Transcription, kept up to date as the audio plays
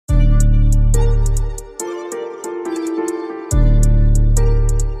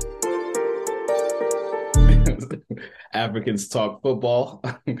Africans Talk Football.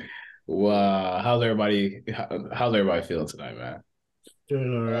 Wow, how's everybody feeling tonight, man?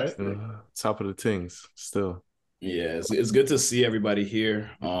 Doing all right. Top of the things still. Yeah, it's good to see everybody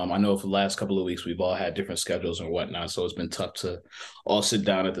here. I know for the last couple of weeks we've all had different schedules and whatnot, so it's been tough to all sit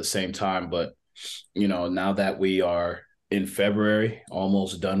down at the same time. But now that we are in February,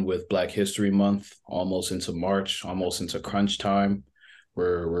 almost done with Black History Month, almost into March, almost into crunch time,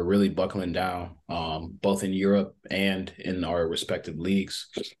 we're really buckling down, both in Europe and in our respective leagues.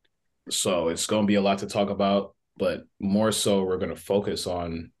 So it's going to be a lot to talk about, but more so, we're going to focus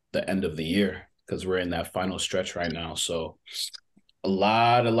on the end of the year because we're in that final stretch right now. So a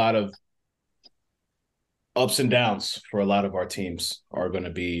lot of ups and downs for a lot of our teams are going to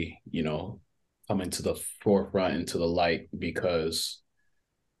be, coming to the forefront and to the light because,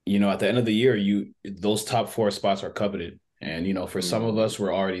 at the end of the year, those top four spots are coveted. And, for some of us,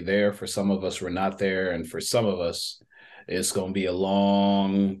 we're already there. For some of us, we're not there. And for some of us, it's going to be a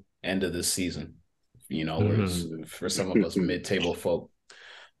long end of the season, whereas for some of us mid-table folk.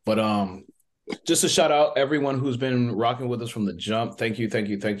 But just a shout out everyone who's been rocking with us from the jump. Thank you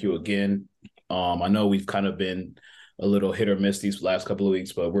again. I know we've kind of been a little hit or miss these last couple of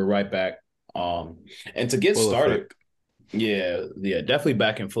weeks, but we're right back. And to get Full started, effect. yeah, definitely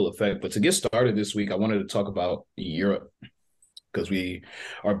back in full effect. But to get started this week, I wanted to talk about Europe because we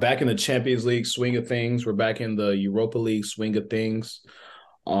are back in the Champions League swing of things. We're back in the Europa League swing of things.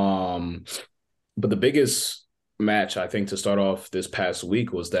 But the biggest match, I think, to start off this past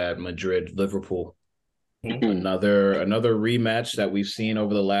week was that Madrid Liverpool. Another rematch that we've seen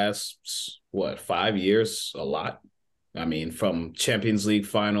over the last 5 years, a lot. I mean, from Champions League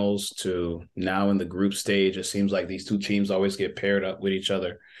finals to now in the group stage, it seems like these two teams always get paired up with each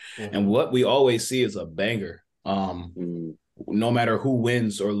other. And what we always see is a banger. No matter who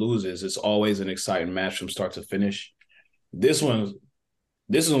wins or loses, it's always an exciting match from start to finish. This one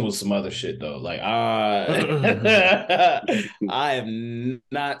was some other shit though. Like I have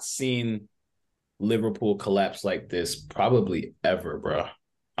not seen Liverpool collapse like this probably ever, bro.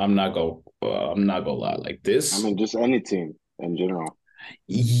 I'm not gonna lie. Like I this, mean, just any team in general.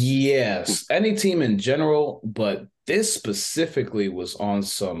 yes, any team in general, but this specifically was on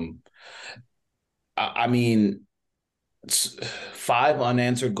some. I mean, five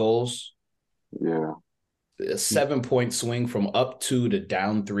unanswered goals, Yeah. a 7 point swing from up two to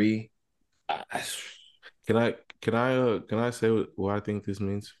down three. Can I say what I think this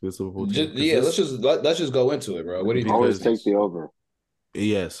means for this Liverpool team? Yeah, let's just go into it, bro. What do you think Always this Because take means? the over.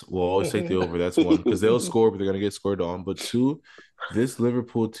 yes, we'll always take the over. That's one because they'll score, but they're gonna get scored on. But two, this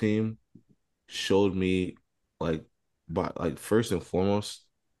Liverpool team showed me like, first and foremost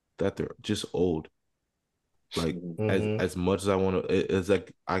that they're just old. Like as much as I want to, it's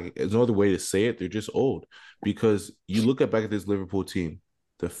like there's no other way to say it. They're just old because you look at back at this Liverpool team,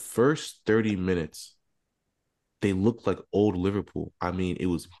 the first 30 minutes they looked like old Liverpool. I mean, it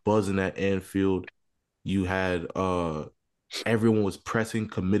was buzzing at Anfield. You had everyone was pressing,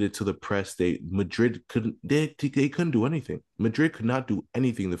 committed to the press. They couldn't do anything. Madrid could not do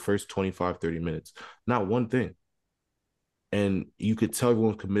anything the first 25, 30 minutes. Not one thing. And you could tell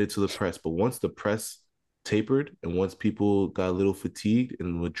everyone committed to the press. But once the press tapered and once people got a little fatigued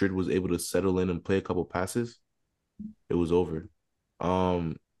and Madrid was able to settle in and play a couple passes, it was over.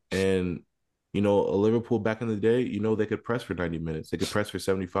 And a Liverpool back in the day, they could press for 90 minutes. They could press for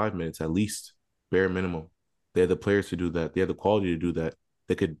 75 minutes at least, bare minimum. They had the players to do that. They had the quality to do that.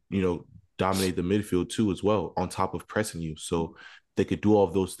 They could, dominate the midfield too as well, on top of pressing you. So they could do all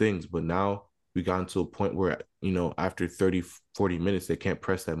of those things. But now we got to a point where, after 30, 40 minutes, they can't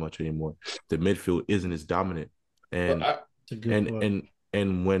press that much anymore. The midfield isn't as dominant. And It's a good and point.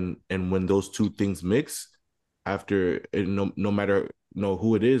 and when those two things mix, after no matter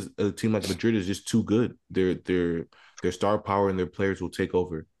who it is, a team like Madrid is just too good. Their star power and their players will take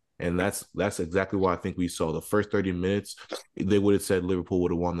over. And that's exactly what I think we saw. The first 30 minutes, they would have said Liverpool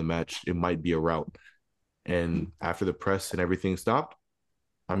would have won the match. It might be a rout. And after the press and everything stopped,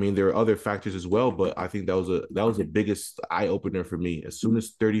 I mean, there are other factors as well, but I think that was the biggest eye opener for me. As soon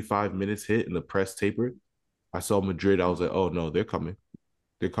as 35 minutes hit and the press tapered, I saw Madrid. I was like, oh no, they're coming.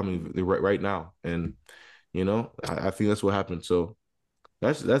 They're coming right now. And I think that's what happened. So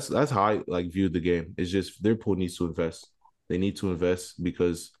that's how I viewed the game. It's just Liverpool needs to invest. They need to invest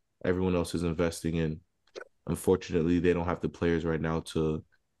because everyone else is investing in. Unfortunately, they don't have the players right now to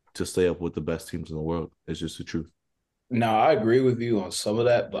stay up with the best teams in the world. It's just the truth. Now, I agree with you on some of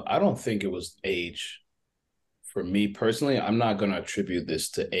that, but I don't think it was age. For me personally, I'm not going to attribute this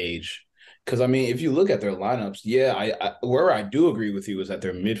to age. Because, I mean, if you look at their lineups, yeah, where I do agree with you is that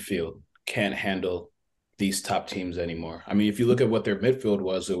their midfield can't handle these top teams anymore. I mean, if you look at what their midfield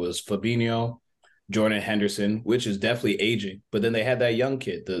was, it was Fabinho, Jordan Henderson, which is definitely aging. But then they had that young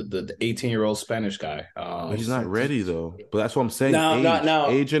kid, the 18-year-old Spanish guy. But he's not ready though. But that's what I'm saying. Now, not now.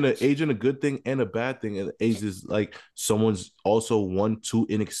 Age and a good thing and a bad thing. And age is like someone's also too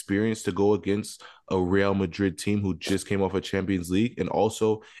inexperienced to go against a Real Madrid team who just came off a Champions League. And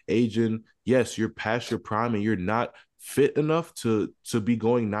also aging, yes, you're past your prime and you're not fit enough to be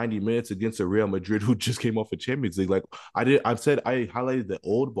going 90 minutes against a Real Madrid who just came off a Champions League. Like I highlighted the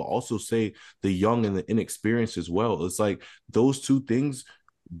old, but also say the young and the inexperienced as well. It's like those two things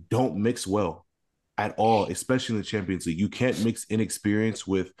don't mix well at all, especially in the Champions League. You can't mix inexperience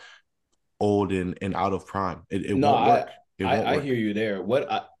with old and out of prime. It No, won't work. I hear you there.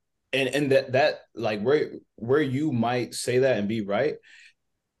 And that like where you might say that and be right.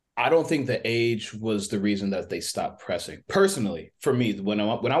 I don't think the age was the reason that they stopped pressing. Personally, for me, when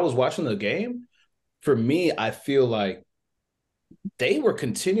I was watching the game, for me, I feel like they were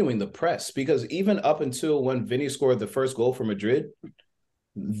continuing the press because even up until when Vinny scored the first goal for Madrid,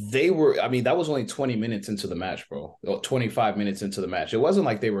 I mean, that was only 20 minutes into the match, bro. 25 minutes into the match. It wasn't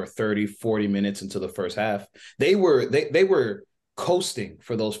like they were 30, 40 minutes into the first half. They were coasting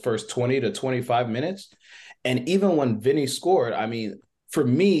for those first 20 to 25 minutes. And even when Vinny scored, I mean, for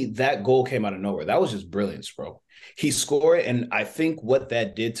me, that goal came out of nowhere. That was just brilliance, bro. He scored, and I think what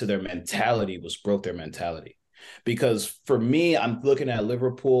that did to their mentality was broke their mentality. Because for me, I'm looking at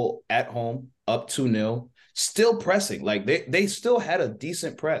Liverpool at home, up 2-0, still pressing. Like they still had a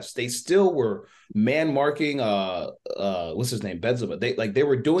decent press. They still were man marking what's his name? Benzema. They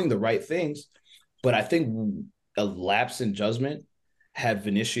were doing the right things, but I think a lapse in judgment had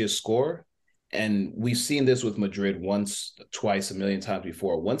Vinicius score. And we've seen this with Madrid once, twice, a million times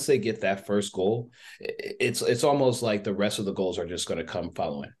before. Once they get that first goal, it's almost like the rest of the goals are just going to come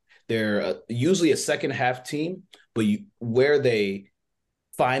following. They're usually a second half team, but where they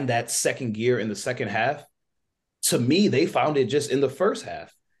find that second gear in the second half, to me, they found it just in the first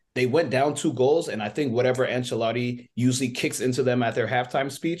half. They went down 2 goals, and I think whatever Ancelotti usually kicks into them at their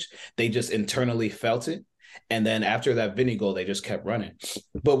halftime speech, they just internally felt it. And then after that Vinny goal, they just kept running.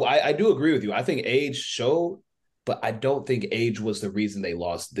 But I do agree with you. I think age showed, but I don't think age was the reason they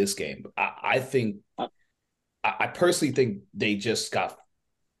lost this game. I personally think they just got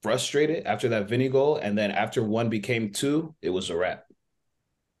frustrated after that Vinny goal. And then after 1 became 2, it was a wrap.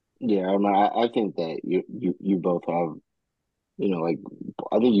 Yeah, I mean, I think that you both have, like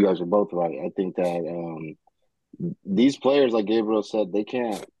I think you guys are both right. I think that these players, like Gabriel said, they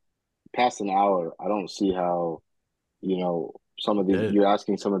can't pass an hour. I don't see how, some of these you're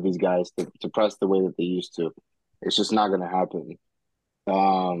asking some of these guys to press the way that they used to. It's just not going to happen.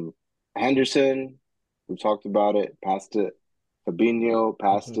 Henderson, we talked about it, passed it. Fabinho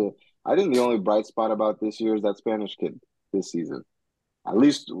passed it. I think the only bright spot about this year is that Spanish kid this season. At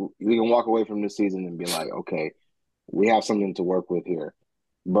least we can walk away from this season and be like, okay, we have something to work with here.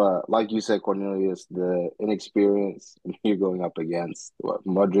 But like you said, Cornelius, the inexperience you're going up against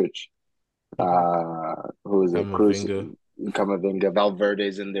Modric, who is it? Cruz, Camavinga,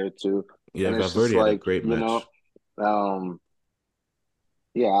 Valverde's in there too. Yeah, and it's Valverde just like, had a great match.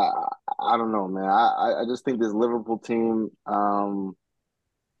 Yeah, I don't know, man. I just think this Liverpool team,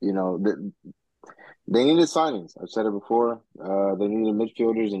 they needed signings. I've said it before. They needed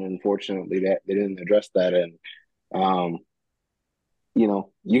midfielders, and unfortunately, that they didn't address that. And um, you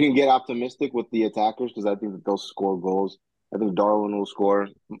can get optimistic with the attackers because I think that they'll score goals. I think Darwin will score.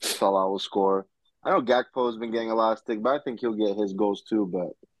 Salah will score. I know Gakpo has been getting a lot of stick, but I think he'll get his goals too.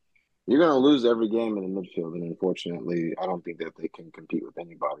 But you're going to lose every game in the midfield, and unfortunately, I don't think that they can compete with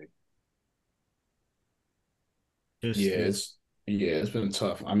anybody. It's been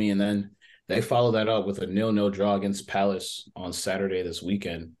tough. I mean, and then they follow that up with a 0-0 draw against Palace on Saturday this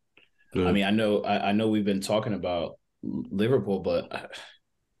weekend. Good. I mean, I know we've been talking about Liverpool, but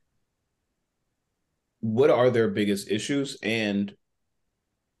what are their biggest issues? And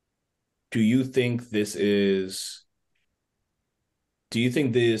do you think this is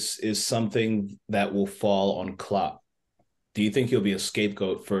something that will fall on Klopp? Do you think he'll be a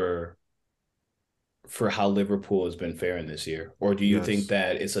scapegoat for how Liverpool has been faring this year? Or do you think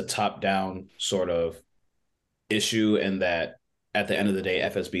that it's a top-down sort of issue and that at the end of the day,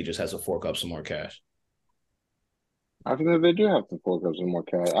 FSB just has to fork up some more cash? I think that they do have to fork up some more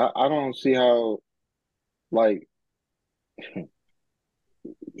cash. I don't see how, like,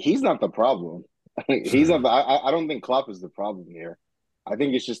 he's not the problem. He's not. I don't think Klopp is the problem here. I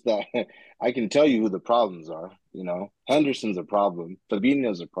think it's just that I can tell you who the problems are. Henderson's a problem.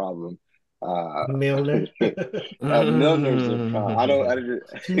 Fabinho's a problem. Uh, Milner. Milner's a pro. I don't.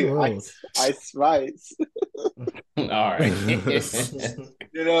 Too old. I spice. All right.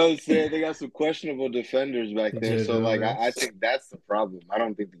 You know what I'm saying? They got some questionable defenders back there. Joe So like I Gomez. think that's the problem. I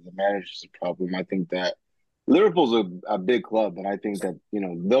don't think that the manager's a problem. I think that Liverpool's a big club, and I think that,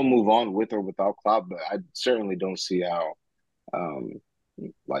 they'll move on with or without Klopp, but I certainly don't see how um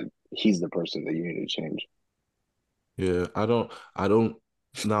like he's the person that you need to change. Yeah, I don't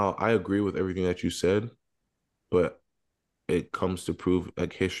now I agree with everything that you said, but it comes to prove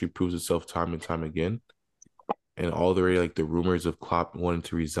like history proves itself time and time again. And all the like the rumors of Klopp wanting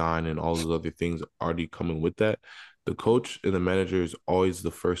to resign and all those other things already coming with that, the coach and the manager is always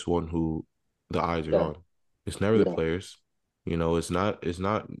the first one who the eyes are Yeah, on. It's never the yeah, players. It's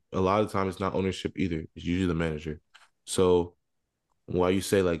not a lot of times it's not ownership either. It's usually the manager. So why you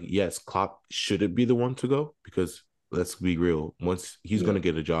say like yes, Klopp shouldn't be the one to go because let's be real, once he's yeah. gonna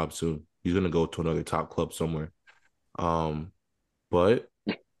get a job soon, he's gonna go to another top club somewhere. Um, but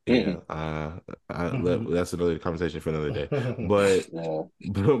yeah, Mhm. that's another conversation for another day. But Yeah,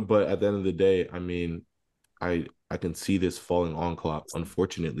 but at the end of the day, I mean, I can see this falling on Klopp.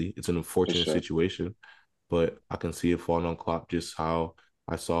 Unfortunately, it's an for unfortunate sure. situation, but I can see it falling on Klopp just how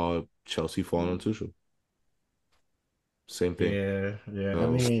I saw Chelsea falling on Mhm. Tuchel. Same thing. Yeah, yeah. I So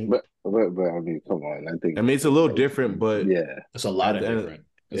mean, But I mean, come on. I I think, mean, it's a little different, but yeah, It's a lot at of the end, different.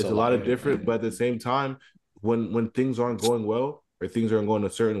 It's a it's a lot lot of of different. different. But at the same time, when things aren't going well or things aren't going a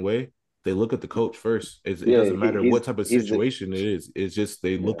certain way, they look at the coach first. It yeah. doesn't matter what type of He's the situation it is. It's just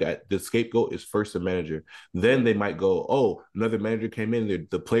they look yeah, at the scapegoat is first the manager. Then yeah, they might go, oh, another manager came in.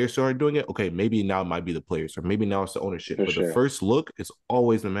 The players started doing it. Okay, maybe now it might be the players, or maybe now it's the ownership. for But the sure. first look is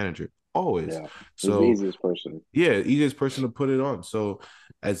always the manager, always. Yeah, he's the So easiest person. yeah, easiest person to put it on. So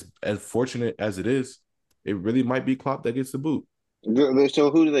as fortunate as it is, it really might be Klopp that gets the boot. So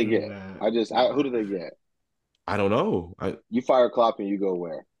who do they get? nah, Who do nah. they get? I don't know. I You fire Klopp and you go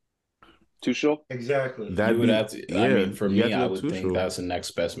where? Tuchel? Exactly. You that'd would be have to, I yeah. mean, for You have me, to I go would think Tuchel. that's the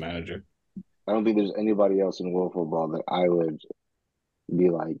next best manager. I don't think there's anybody else in world football that I would be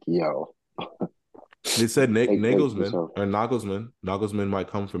like, yo, They said take this Nagelsmann over. or Nagelsmann. Nagelsmann might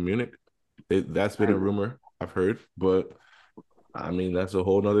come from Munich. That's been I, a rumor I've heard, but I mean that's a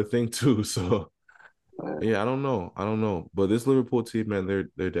whole other thing too. So yeah, I don't know. I don't know. But this Liverpool team, man,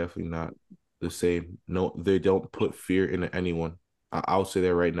 they're definitely not the same. No, they don't put fear into anyone. I'll say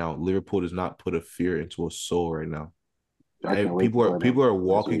that right now. Liverpool does not put a fear into a soul right now. I can't wait to People are play them people are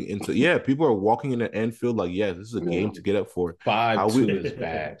this walking week. into yeah, people are walking into Anfield like yeah, this is a Yeah, game to get up for. Five How we two is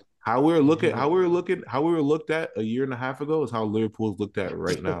bad. how we were looked at a year and a half ago is how Liverpool's looked at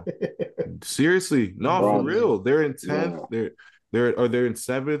right now. Seriously, no, for bro. real. They're in 10th, Yeah. they're in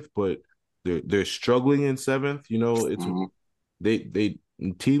 7th, but they're struggling in 7th. It's Hmm. they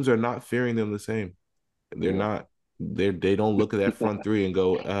teams are not fearing them the same. They're Yeah. not they don't look at that front three and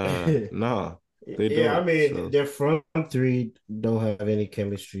go, nah, they Yeah, I don't. mean, So their front three don't have any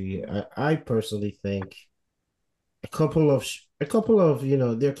chemistry. I personally think they're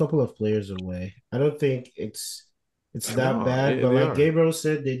a couple of players away. I don't think it's that no, bad, but they like are. Gabriel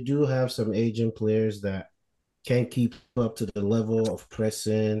said, they do have some aging players that can't keep up to the level of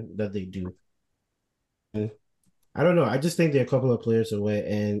pressing that they do. And I don't know. I just think they're a couple of players away,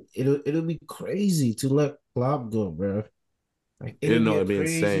 and it'll be crazy to let Klopp go, bro. Like You it'll be know, a it'd be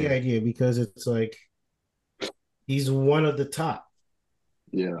crazy insane. idea because it's like he's one of the top.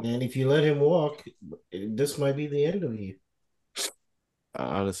 Yeah. And if you let him walk, this might be the end of you.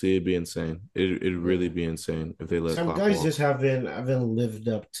 Honestly, it'd be insane. It'd really Yeah. be insane if they let Some Klopp guys just walk. haven't lived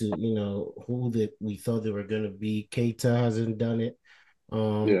up to, who that we thought they were gonna be. Keita hasn't done it.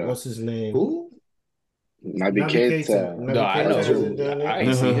 Yeah. What's his name? Who? Naby Keita, No, Naby I Keita know Artur hasn't who. done I it.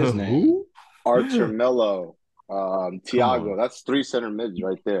 ain't see his name. Who? Artur Melo, Come Thiago. on. That's three center mids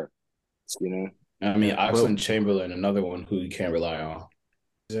right there. You know? I mean, Yeah, But Oxlade Chamberlain, another one who you can't rely on.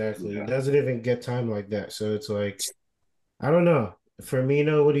 exactly. He Yeah. doesn't even get time like that. So it's like, I don't know.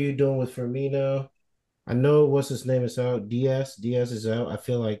 Firmino, what are you doing with Firmino? I know what's his name is out. Diaz. Diaz is out. I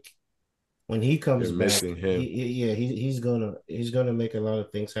feel like when he they're comes back, missing him. yeah, he's gonna make a lot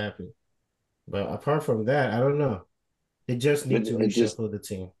of things happen. But apart from that, I don't know. They just But need to it just reshuffle the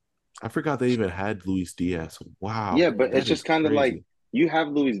team. I forgot they even had Luis Diaz. yeah, Wow, but it's that is just kind of like crazy. you have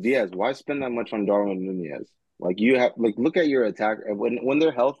Luis Diaz. Why spend that much on Darwin Nunez? Like you have like look at your attack when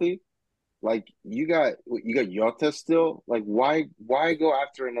they're healthy. Like you got Yota still. Like why go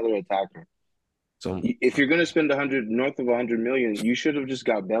after another attacker? So If you're gonna spend 100 north of 100 million, you should have just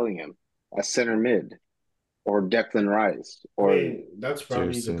got Bellingham, a center mid, or Declan Rice, I or mean, that's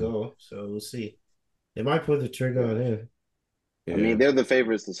probably the seriously, goal. So we'll see. They might put the trigger on him. I mean, they're the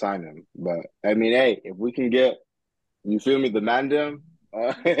favorites to sign him. But I mean, hey, if we can get, you feel me, the Mandem,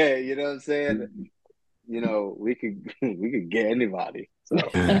 you know what I'm saying? You know, we could get anybody. So you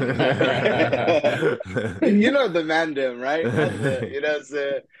know the Mandem, right? You know what I'm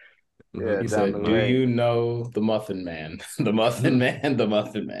saying? Yeah, He down the said, "Do way. you know the Muffin Man? The Muffin Man, the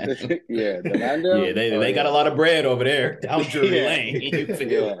Muffin Man." Yeah, the Yeah, Mandem. Oh they got a yeah, lot of bread over there down Drury yeah, Lane. You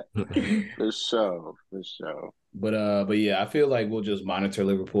feel? yeah, for sure, for sure. But yeah, I feel like we'll just monitor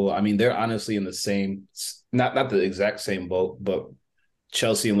Liverpool. I mean, they're honestly in the same, not the exact same boat, but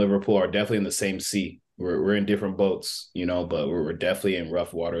Chelsea and Liverpool are definitely in the same sea. We're in different boats, you know, but we're definitely in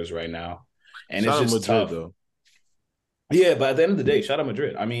rough waters right now, and it's Shout out just Madrid tough. though. Yeah, but at the end of the day, shout out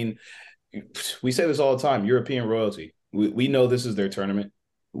Madrid. I mean, we say this all the time. European royalty. We know this is their tournament.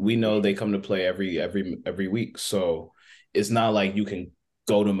 We know they come to play every week. So it's not like you can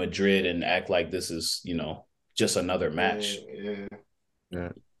go to Madrid and act like this is, you know, just another match. Yeah.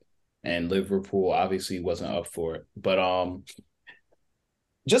 And Liverpool obviously wasn't up for it. But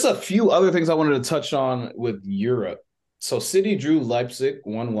just a few other things I wanted to touch on with Europe. So City drew Leipzig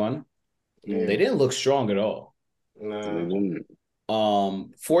 1-1. Yeah, They didn't look strong at all. they Nah. didn't.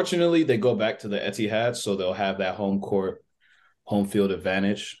 Fortunately, they go back to the Etihad, so they'll have that home field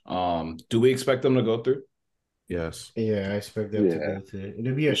advantage. Do we expect them to go through? Yes. Yeah, I expect them to Yeah, go through.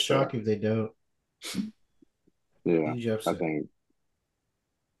 It'll be a for sure. shock if they don't. Yeah, Huge I upset. think.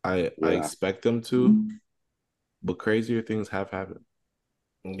 I Yeah, expect them to, but crazier things have happened.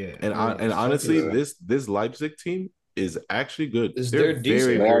 Yeah. And honestly, Yeah. this Leipzig team is actually good. They're They're decent.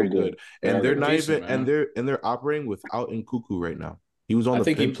 very, they are very good. good. They And are they're good. not Decent, even man. they're operating without Nkuku right now. He was on I the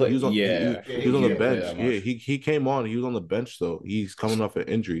think he bench. He played. was on Yeah, he was on he the didn't play bench. that Yeah, much. he came on. He was on the bench though. He's coming off an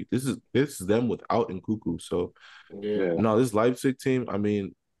injury. This is them without Nkuku. So Yeah. Yeah, no, this Leipzig team, I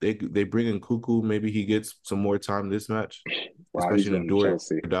mean, they bring in Cuckoo. Maybe he gets some more time this match, wow, he's especially in going a to do or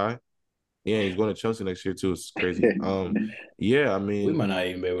Chelsea. die. Yeah, he's going to Chelsea next year too. It's crazy. Yeah, I We mean, might not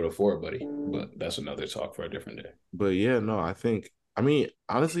even be able to afford, buddy. But that's another talk for a different day. but yeah, no, I mean,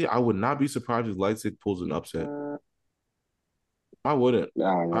 honestly, I would not be surprised if Leipzig pulls an upset. I wouldn't. I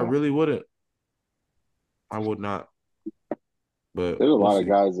don't I know. really wouldn't. I would not. But There's a we'll lot of see.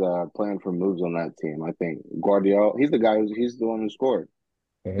 guys playing for moves on that team. I think Guardiola, he's the one who scored.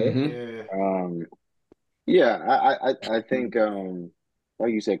 Mm-hmm. Yeah. Yeah, I think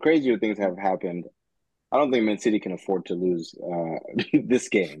like you said, crazier things have happened. I don't think Man City can afford to lose this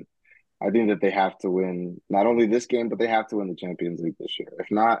game. I think that they have to win not only this game, but they have to win the Champions League this year. If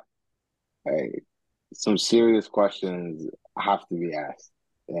not, hey, some serious questions have to be asked,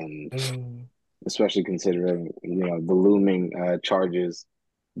 and especially considering the looming charges,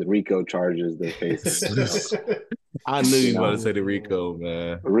 the RICO charges they're facing. So I knew you you were about to know, say the Rico,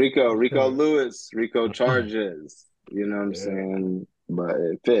 man. Rico Lewis, RICO charges. You know what I'm Yeah. saying? But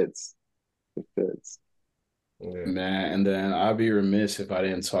it fits. It fits. Yeah. Man, and then I'd be remiss if I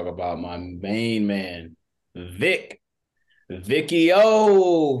didn't talk about my main man, Vic. Vicky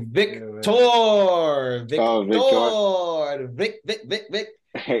O, Victor, Oh, Victor, Vic.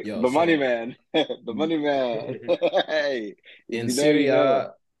 Yo, the money so man, the money man. Hey, if in you know, you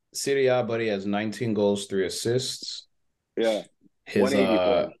know. Serie A, buddy has 19 goals, 3 assists. Yeah, His 180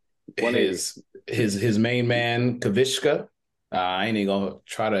 for him. 180. his main man, Kavishka. I ain't even gonna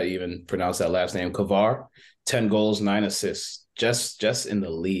try to even pronounce that last name. Kavar, 10 goals, 9 assists. Just in the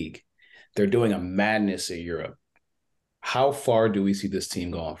league. They're doing a madness in Europe. How far do we see this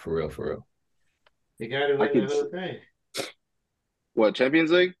team going for real, for real? You gotta I win the could. whole thing. What,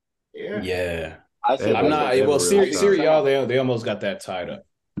 Champions League? Yeah. Yeah. I They have said. I'm I not said. they have a well, real I think shot. Serie A, semi. they almost got that tied up.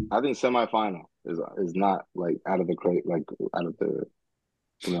 I think semifinal is not like out of the out of the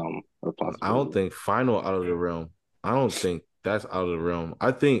realm of I don't possibility. think final out of the realm. I don't think that's out of the realm.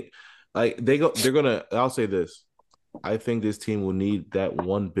 I think like they're gonna I'll say this. I think this team will need that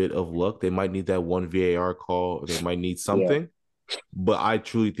one bit of luck. They might need that one VAR call. They might need Yeah, something. But I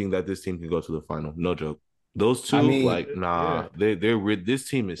truly think that this team can go to the final. No joke. Those I two, mean, like, Yeah. nah, this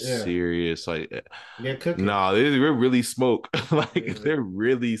team is Yeah. serious. Like, They're cooking. nah, they're really smoke. Like, Yeah. they're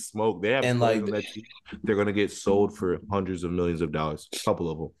really smoke. They have and players like on that team. They're gonna get sold for hundreds of millions of dollars. A couple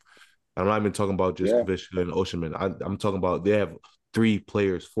of them. I'm not even talking about just yeah. Kavishka and Osimhen. I'm talking about they have 4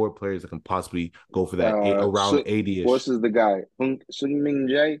 players that can possibly go for that around 80-ish. What's is the guy? Sun Ming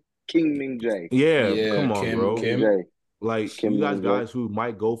Jae, King Ming Jae, Yeah, yeah, come on, Kim, bro. Ming Kim, Jae, Like Kim you guys, Ming Jae. guys who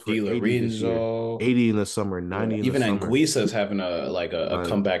might go for Di 80 this year, Lorenzo, 80 in the summer, 90 in the even summer. Anguissa's having a Like,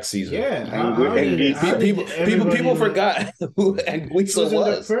 comeback season. Yeah. How did People everybody forgot who he Anguissa was in the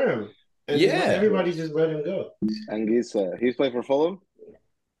was. Prem, and Yeah, everybody just let him go. Anguissa. He's playing for Fulham.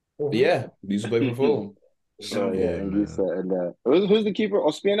 yeah, he used to play for Fulham. So yeah, Yeah, and you man. said and who's the keeper?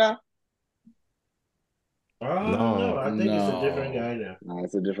 Ospina? No, No, I think it's a different No, guy now. No,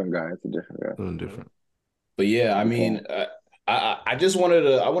 it's a different guy. It's a different guy. something Mhm. different. but yeah, I Okay. mean, I just wanted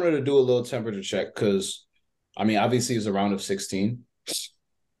to do a little temperature check because, I mean, obviously it's a round of 16,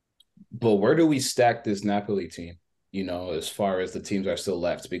 but where do we stack this Napoli team? You know, as far as the teams are still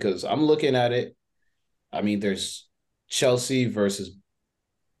left, because I'm looking at it. I mean, there's Chelsea versus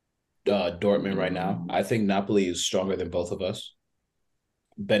Dortmund right now. I think Napoli is stronger than both of us.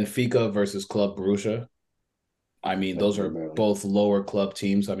 Benfica versus Club Brugge. I mean, those Definitely are better. both lower club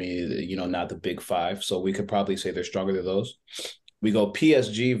teams. I mean, you know, not the big five. So we could probably say they're stronger than those. We go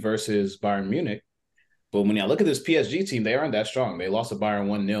PSG versus Bayern Munich. But when I look at this PSG team, they aren't that strong. They lost to Bayern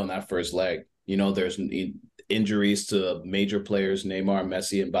 1-0 in that first leg. You know, there's injuries to major players, Neymar,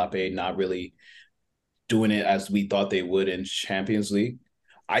 Messi, and Mbappe, not really doing it as we thought they would in Champions League.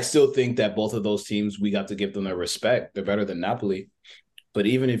 I still think that both of those teams, we got to give them their respect. They're better than Napoli. But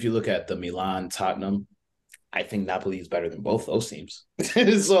even if you look at the Milan, Tottenham, I think Napoli is better than both those teams.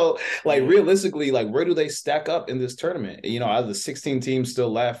 So, like, realistically, like, where do they stack up in this tournament? You know, out of the 16 teams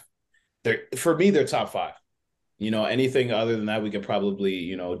still left, they're for me, they're top five. You know, anything other than that, we could probably,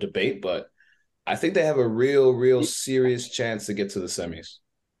 you know, debate. But I think they have a real serious chance to get to the semis,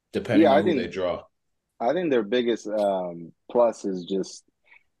 depending Yeah, on who they draw. I think their biggest plus is just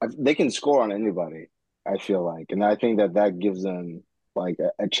they can score on anybody. I feel like, and I think that that gives them like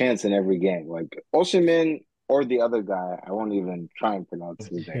a chance in every game. Like Osimhen or the other guy, I won't even try and pronounce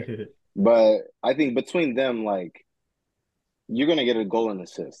his name, but I think between them, like you're gonna get a goal and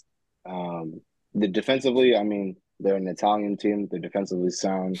assist. The defensively, I mean, they're an Italian team. They're defensively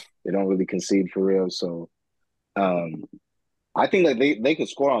sound. They don't really concede for real. So um, I think that they could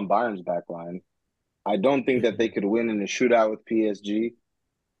score on Bayern's back line. I don't think that they could win in a shootout with PSG.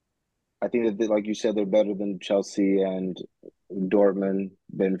 I think that, they, like you said, they're better than Chelsea and Dortmund,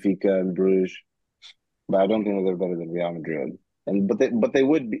 Benfica, and Bruges. But I don't think that they're better than Real Madrid. And but they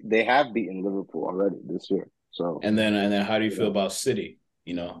would be, they have beaten Liverpool already this year. So And then how do you you feel know, about City?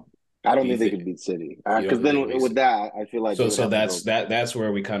 You know, I don't do you think they think could beat City you because don't think they then with beat? that, I feel like they So would so have to that's go. that's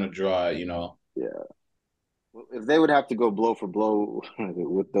where we kind of draw. You know, Yeah, if they would have to go blow for blow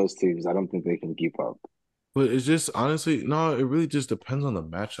with those teams, I don't think they can keep up. But it's just honestly, no, it really just depends on the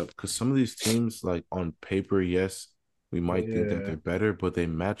matchup because some of these teams, like on paper, yes, we might think that Yeah, they're better, but they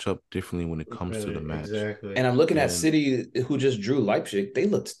match up differently when it comes to the match. and exactly. I'm looking at And City, who just drew Leipzig. They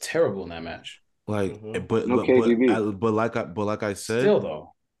looked terrible in that match. like, Hmm. No KDB. but like I said, Still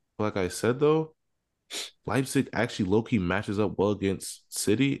though, though, Leipzig actually low key matches up well against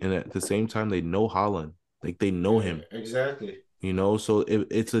City, and at the same time, they know Holland, like they know Yeah, him. exactly. So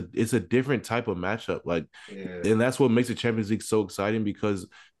it's a different type of matchup, like, Yeah, and that's what makes the Champions League so exciting because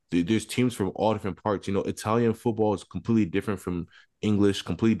there's teams from all different parts. Italian football is completely different from English,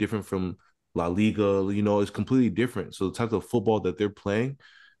 completely different from La Liga. It's completely different. So the type of football that they're playing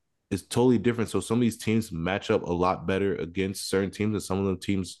is totally different. So some of these teams match up a lot better against certain teams, and some of them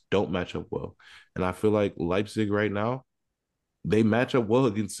teams don't match up well. And I feel like Leipzig right now, they match up well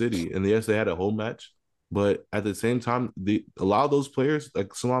against City. And yes, they had a home match, but at the same time, a lot of those players,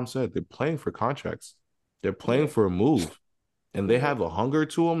 like Salam said, they're playing for contracts. They're playing yeah, for a move, and they yeah. have a hunger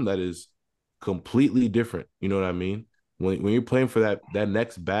to them that is completely different. You know what I mean? When you're playing for that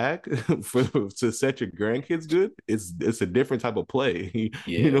next bag for to set your grandkids good, it's a different type of play.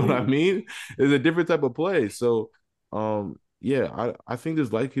 You yeah. know what I mean? It's a different type of play. So, yeah, I think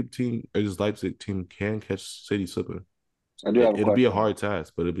this Leipzig team can catch City slipping. I do have a It'll be a question. hard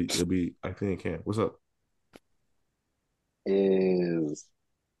task, but it'll be. I think it can. What's up? Is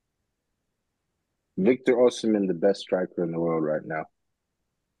Victor Osimhen the best striker in the world right now?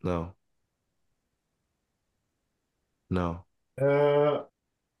 No, no, Uh,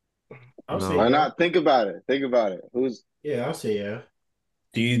 I'll say Why no. yeah. not? Think about it. Think about it. Who's Yeah, I'll say yeah.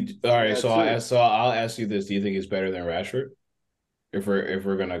 Do you? All right. yeah, too. So I'll ask you this: do you think he's better than Rashford? If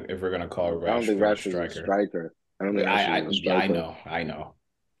we're gonna call I don't think Rashford a Rashford's a striker, striker. I don't think Rashford's a I striker. know.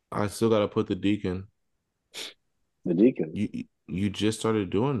 I still gotta put the Deacon. The Deacon. You just started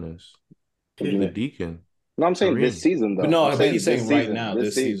doing this. What do you The mean? Deacon, No, I'm saying this Kareem. season But though. I'm no, but he's saying saying this right season. now,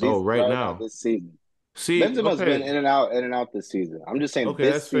 this season. Oh, These right right now, now. this season. See, Benzema's been okay, in and out this season. I'm just saying okay, this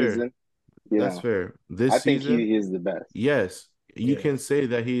that's fair. season, you That's know, fair. I This think season, he is the best. yes, you Yeah. can say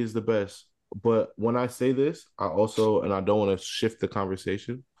that he is the best. But when I say this, and I don't want to shift the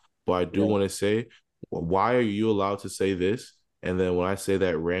conversation, but I do Yeah. want to say, why are you allowed to say this? And then when I say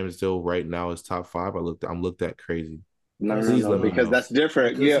that Ramsdale right now is top five, I'm looked at crazy. No, Because no, Please he's no, let me because know. not. that's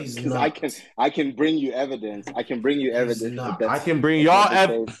different. Because Yeah, he's because not. I can bring you evidence. I can bring you He's evidence that not. I that's can bring that's not y'all the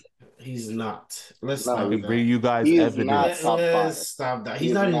case. He's not. Let's No, I stop can bring that. you guys he is not evidence. top five. Let's stop that. He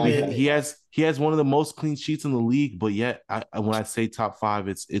He's is not not even. top He five. he has one of the most clean sheets in the league, but yet when I say top five,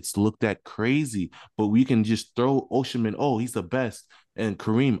 it's looked at crazy. But we can just throw Osimhen. Oh, he's the best, and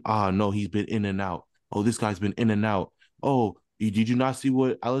Kareem. No, he's been in and out. Oh, this guy's been in and out. Oh, did you not see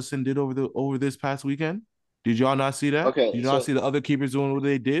what Allison did over this past weekend? Did y'all not see that? Okay, Did you not so see the other keepers doing what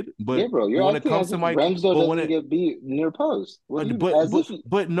they did? yeah, bro, But you're when it acting comes as to if Mike, Ramsdale but when doesn't it get beat near post. What do you but as but if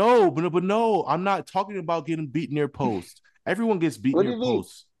but no, I'm not talking about getting beat near post. Everyone gets beat what do near you mean?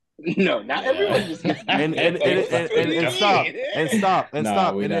 post. No, not everyone Yeah. just gets beat and near and and post. and What do and, you and stop mean?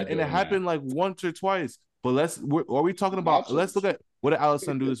 Nah, we're and not it doing that. happened like once or twice. But are we talking about? Let's look Matches. at what did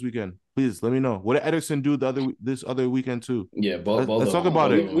Allison do this weekend. Please let me know. What did Ederson do this other weekend too? Yeah, both Let's of talk them. about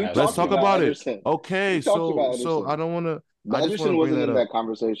Both it. of them We had Let's talked something talk going about about on. it. Ederson. Okay, We talked about so I Ederson. don't want to. But I just want Ederson to bring wasn't that in up. that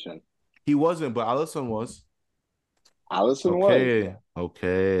conversation. He wasn't, but Allison was. Allison was.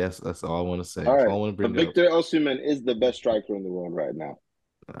 Okay. That's all I want to say. All That's right. all I want to But bring up. Victor Osimhen is the best striker in the world right now.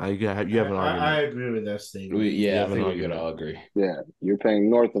 You have an I argument. agree with that statement. You Yeah, I have an think we could argument. all agree. Yeah, you're paying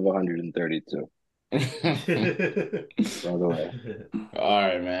north of 132, by the way. All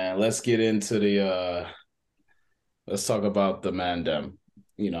right, man. Let's get into let's talk about the Mandem.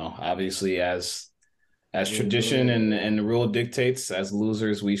 Obviously as tradition and the rule dictates, as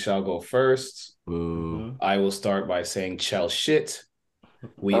losers we shall go first. Boo. I will start by saying Chell shit.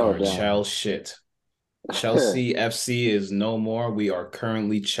 We Oh, are damn. Chell shit. Chelsea FC is no more. We are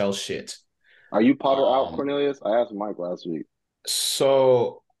currently Chell shit. Are you Potter out, Um, Cornelius? I asked Mike last week.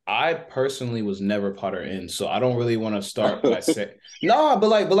 so I personally was never Potter in, so I don't really want to start by saying no, but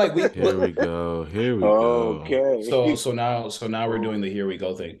we Here we go. Here we go. Okay. so now we're doing the here we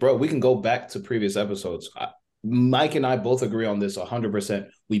go thing, bro. We can go back to previous episodes. Mike and I both agree on this 100%.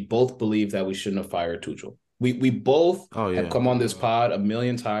 We both believe that we shouldn't have fired Tuchel. We both Oh have yeah. come on this pod a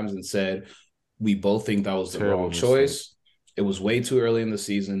million times and said we both think that was the Terrible wrong mistake. choice. It was way too early in the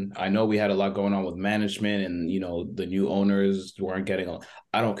season. I know we had a lot going on with management and, the new owners weren't getting on.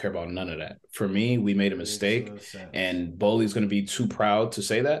 I don't care about none of that. For me, we made a mistake and Bowley's going to be too proud to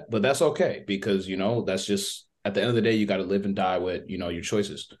say that, but that's okay because, that's just at the end of the day, you got to live and die with, your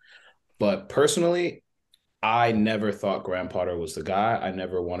choices. But personally, I never thought Graham Potter was the guy. I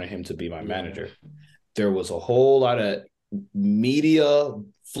never wanted him to be my manager. There was a whole lot of media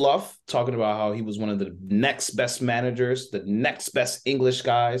fluff talking about how he was one of the next best managers, the next best English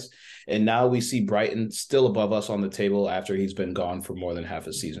guys. And now we see Brighton still above us on the table after he's been gone for more than half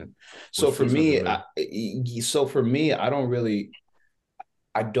a season. So for me, I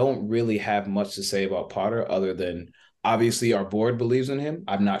don't really have much to say about Potter other than obviously our board believes in him.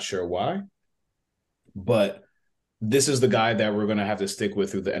 I'm not sure why, but this is the guy that we're going to have to stick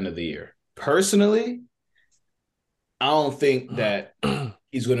with through the end of the year. Personally, I don't think that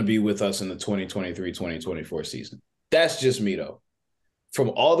he's going to be with us in the 2023-2024 season. That's just me, though. From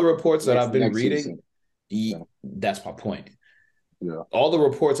all the reports that I've been reading, that's my point. Yeah. All the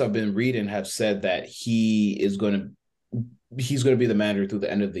reports I've been reading have said that he's going to be the manager through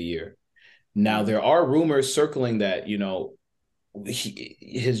the end of the year. Now, there are rumors circling that,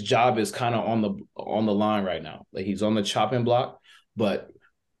 his job is kind of on the line right now. Like he's on the chopping block, but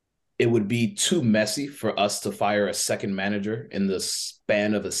it would be too messy for us to fire a second manager in the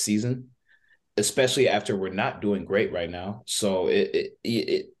span of a season, especially after we're not doing great right now. So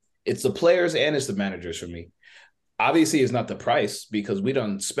it's the players and it's the managers for me. Obviously, it's not the price because we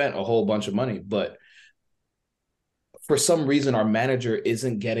done spent a whole bunch of money, but for some reason, our manager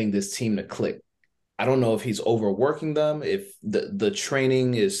isn't getting this team to click. I don't know if he's overworking them, if the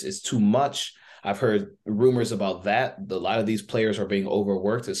training is too much. I've heard rumors about that. A lot of these players are being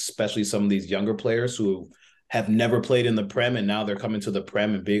overworked, especially some of these younger players who have never played in the Prem and now they're coming to the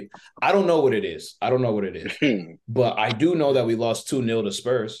Prem and big. I don't know what it is. But I do know that we lost 2-0 to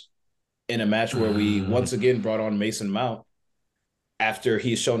Spurs in a match where we once again brought on Mason Mount after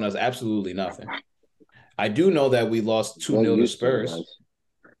he's shown us absolutely nothing. I do know that we lost 2-0 to Spurs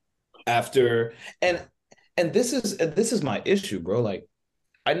after and this is my issue, bro. Like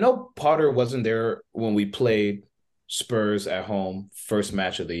I know Potter wasn't there when we played Spurs at home, first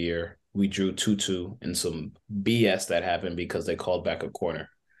match of the year. We drew 2-2 in some BS that happened because they called back a corner.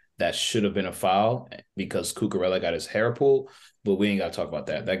 That should have been a foul because Cucurella got his hair pulled, but we ain't got to talk about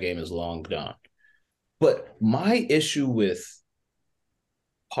that. That game is long gone. But my issue with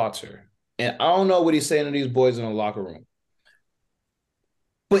Potter, and I don't know what he's saying to these boys in the locker room,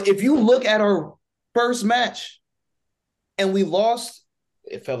 but if you look at our first match and we lost,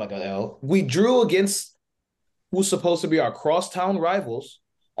 it felt like an L. We drew against who's supposed to be our crosstown rivals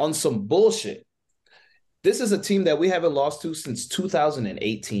on some bullshit. This is a team that we haven't lost to since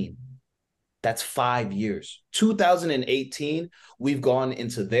 2018. That's 5 years. 2018, we've gone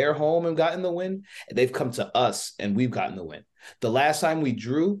into their home and gotten the win. And they've come to us and we've gotten the win. The last time we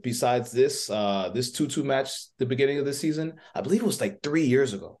drew, besides this 2-2 match, the beginning of the season, I believe it was like 3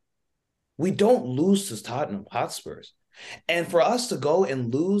 years ago. We don't lose to Tottenham Hotspurs. And for us to go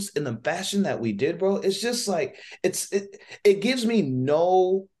and lose in the fashion that we did, bro, it's just like it gives me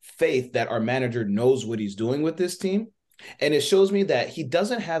no faith that our manager knows what he's doing with this team. And it shows me that he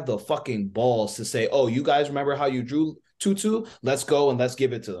doesn't have the fucking balls to say, oh, you guys remember how you drew 2-2? Let's go and let's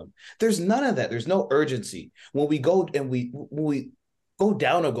give it to them. There's none of that. There's no urgency. When we go and we go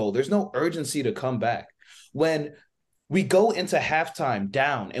down a goal, there's no urgency to come back. When we go into halftime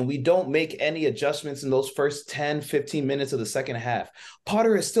down and we don't make any adjustments in those first 10, 15 minutes of the second half,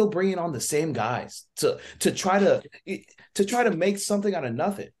 Potter is still bringing on the same guys to try to make something out of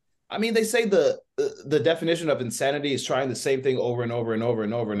nothing. I mean, they say the definition of insanity is trying the same thing over and over and over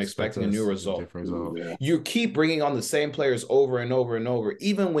and over and expecting a new result. Yeah. You keep bringing on the same players over and over and over,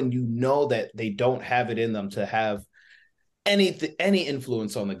 even when you know that they don't have it in them to have any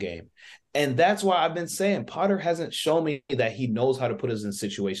influence on the game. And that's why I've been saying Potter hasn't shown me that he knows how to put us in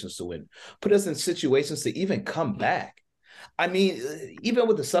situations to win, put us in situations to even come back. I mean, even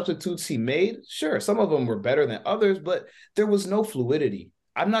with the substitutes he made, sure, some of them were better than others, but there was no fluidity.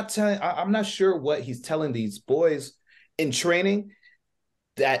 I'm not sure what he's telling these boys in training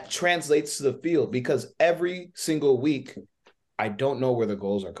that translates to the field, because every single week, I don't know where the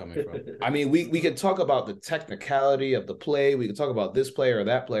goals are coming from. I mean, we could talk about the technicality of the play. We could talk about this player or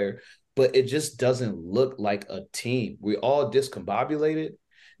that player, but it just doesn't look like a team. We all discombobulated.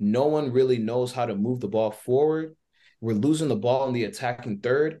 No one really knows how to move the ball forward. We're losing the ball in the attacking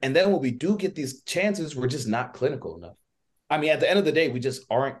third. And then when we do get these chances, we're just not clinical enough. I mean, at the end of the day, we just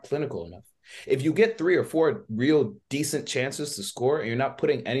aren't clinical enough. If you get 3 or 4 real decent chances to score and you're not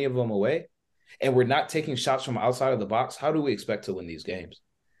putting any of them away, and we're not taking shots from outside of the box, how do we expect to win these games?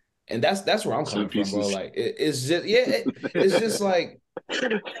 And that's where I'm coming from, bro. Like it's just it's just like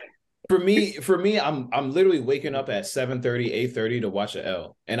for me, I'm literally waking up at 7:30, 8:30 to watch an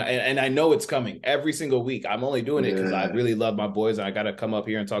L. And I know it's coming every single week. I'm only doing it because I really love my boys and I gotta come up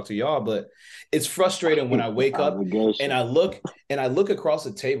here and talk to y'all. But it's frustrating when I wake up and I look across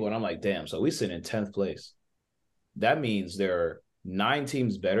the table and I'm like, damn, so we sit in 10th place. That means there are 9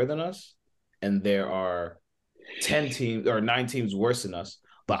 teams better than us, and there are 10 teams or 9 teams worse than us.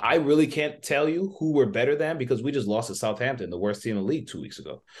 But I really can't tell you who we're better than because we just lost to Southampton, the worst team in the league 2 weeks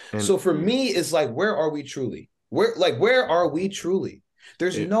ago. And so for me, it's like, where are we truly? Where are we truly?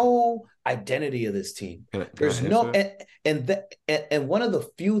 There's no identity of this team. There's no and one of the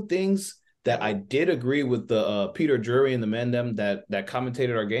few things that I did agree with the Peter Drury and the men them that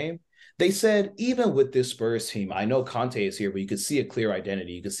commentated our game. They said, even with this Spurs team, I know Conte is here, but you could see a clear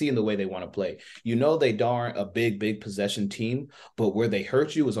identity. You could see in the way they want to play. You know they aren't a big possession team, but where they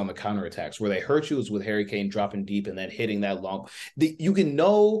hurt you is on the counterattacks. Where they hurt you is with Harry Kane dropping deep and then hitting that long. You can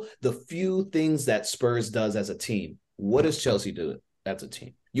know the few things that Spurs does as a team. What does Chelsea do as a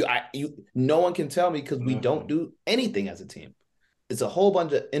team? No one can tell me because we don't do anything as a team. It's a whole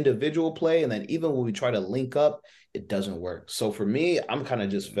bunch of individual play, and then even when we try to link up, it doesn't work. So for me, I'm kind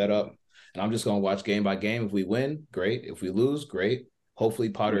of just fed up. And I'm just going to watch game by game. If we win, great. If we lose, great. Hopefully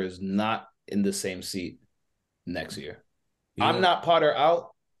Potter is not in the same seat next year. Yeah. I'm not Potter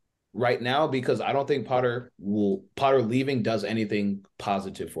out right now because I don't think Potter leaving does anything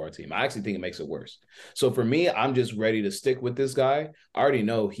positive for our team. I actually think it makes it worse. So for me, I'm just ready to stick with this guy. I already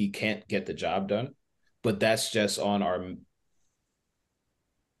know he can't get the job done, but that's just on our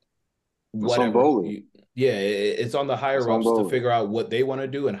whatever. Yeah, it's on the higher ups to figure out what they want to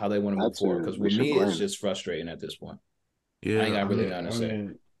do and how they want to move forward. Because with me, it's just frustrating at this point. Yeah, I ain't got really nothing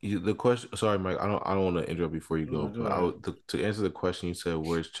to say. The question. Sorry, Mike. I don't want to interrupt before you go. But to answer the question, you said,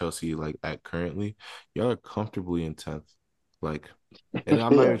 "Where's Chelsea like at currently?" Y'all are comfortably in 10th. Like, and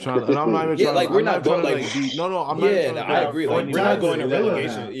I'm not even trying. And I'm not even trying. Like we're not going like. No. I'm not. Yeah, I agree. Like we're not going to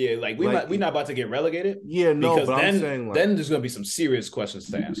relegation. Yeah, like we're not about to get relegated. Yeah, no. Because but then, I'm saying like, then there's going to be some serious questions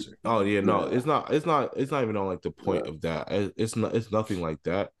to answer. Oh yeah, no, it's not. It's not even on like the point of that. It's not. It's nothing like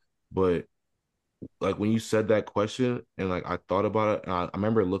that. But like when you said that question and like I thought about it, and I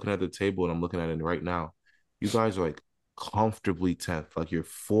remember looking at the table and I'm looking at it right now. You guys are like comfortably 10th. Like you're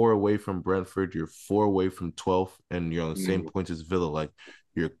 4 away from Brentford, you're 4 away from 12th, and you're on the same points as Villa. Like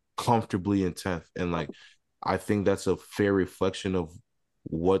you're comfortably in 10th. And like I think that's a fair reflection of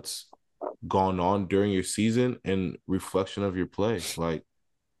what's gone on during your season and reflection of your play. Like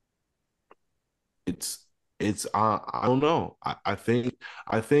it's I don't know. I think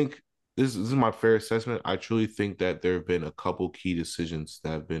this is my fair assessment. I truly think that there have been a couple key decisions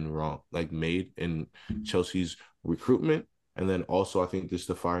that have been wrong, like made in Chelsea's recruitment, and then also I think just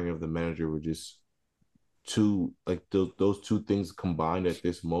the firing of the manager were just two like those two things combined at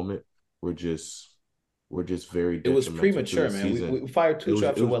this moment were just very It was detrimental to premature, the man. We, season. we fired It Tuchel was it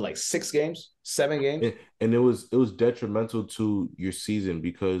after was what, like 6 games, 7 games? and it was detrimental to your season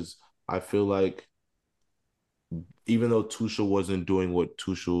because I feel like even though Tuchel wasn't doing what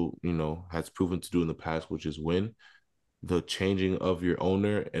Tuchel, has proven to do in the past, which is win, the changing of your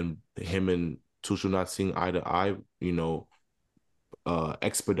owner and him and Tuchel not seeing eye to eye,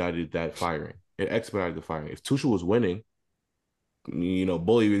 expedited that firing. It expedited the firing. If Tuchel was winning,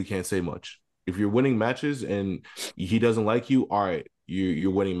 Bully really can't say much. If you're winning matches and he doesn't like you, all right,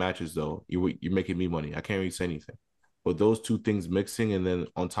 you're winning matches though. You're making me money. I can't really say anything. But those two things mixing, and then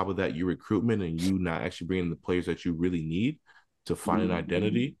on top of that, your recruitment and you not actually bringing the players that you really need to find an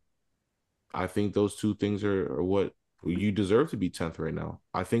identity. I think those two things are what you deserve to be 10th right now.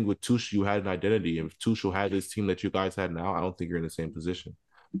 I think with Tuchel, you had an identity. And if Tuchel had this team that you guys had now, I don't think you're in the same position.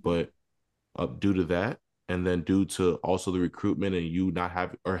 But due to that, and then due to also the recruitment and you not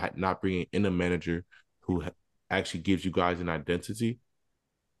have or not bringing in a manager who actually gives you guys an identity,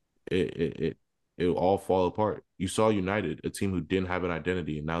 it'll all fall apart. You saw United, a team who didn't have an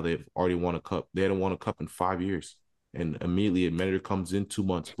identity, and now they've already won a cup. They hadn't won a cup in 5 years, and immediately a manager comes in 2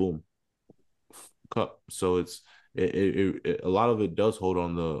 months, boom, cup. So a lot of it does hold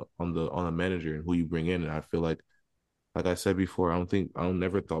on the manager and who you bring in, and I feel like I said before, I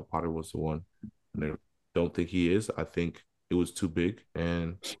never thought Potter was the one. I don't think he is. I think it was too big,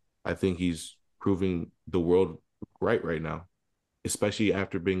 and I think he's proving the world right now, especially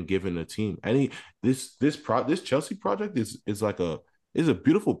after being given a team. And this Chelsea project is a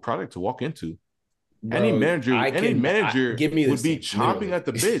beautiful product to walk into. Any Bro, manager, give me would this be team, chomping literally. at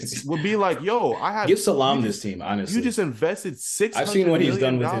the bits. Would be like, "Yo, Give Salam this team, you honestly. just invested six I've seen hundred what he's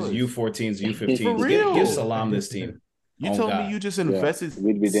done million with his dollars U14s, for U15s. Give real." Salam this team. You Oh told me God. you just Yeah, invested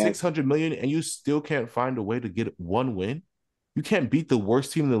we'd be dancing. 600 million and you still can't find a way to get one win. You can't beat the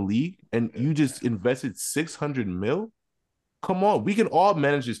worst team in the league, and you just invested 600 mil. Come on, we can all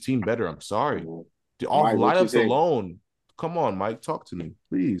manage this team better. I'm sorry. Off Mike, what you lineups think? alone. Come on, Mike, talk to me,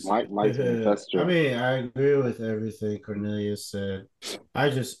 please. Mike's been I festering. mean, I agree with everything Cornelius said.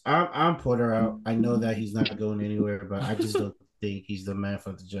 I'm Porter out. I know that he's not going anywhere, but I just don't think he's the man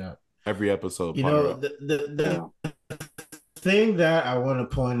for the job. Every episode, You Potter know, up. the Yeah. thing that I want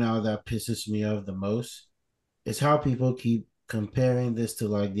to point out that pisses me off the most is how people keep comparing this to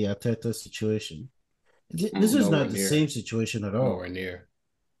like the Arteta situation. This is Nowhere not the near. same situation at all. Nowhere near.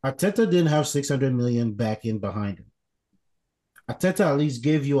 Arteta didn't have 600 million back in behind him. Arteta at least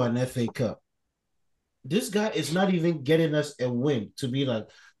gave you an FA Cup. This guy is not even getting us a win to be like,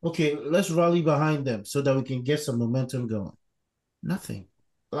 okay, let's rally behind them so that we can get some momentum going. Nothing.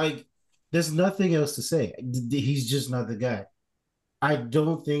 Like, there's nothing else to say. He's just not the guy. I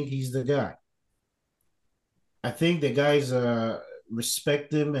don't think he's the guy. I think the guys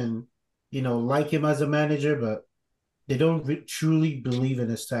respect him and like him as a manager, but they don't truly believe in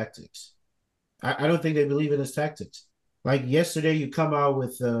his tactics. I don't think they believe in his tactics. Like yesterday, you come out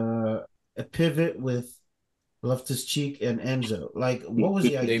with a pivot with Loftus Cheek and Enzo. Like, what was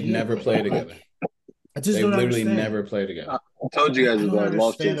the idea? They've never there? played Like, together. I just They've don't literally understand. never played together. I told you guys I don't about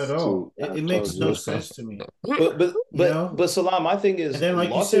understand Loftus at too. all. I It told makes no you. sense to me. You But know. Salam, my thing And is then, like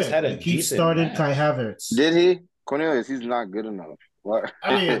you Loftus said, had a you keep decent starting Kai match. Havertz. Did he? Cornelius, he's not good enough. What?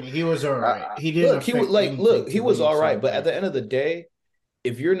 I mean, he was all right. I, He didn't Look, he was affect like, anything look, to he was winning all right. some But at the end games. of the day,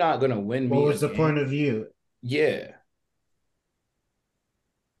 if you're not gonna win What me a was the point game, of view? yeah,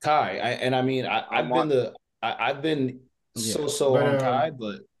 Kai. I mean, I'm on. I've been Yeah, so but on Kai,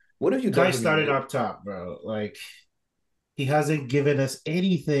 but what have you done Kai for me started lately? up top, bro. Like he hasn't given us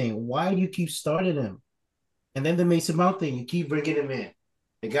anything. Why do you keep starting him? And then the Mason Mount thing, you keep bringing him in.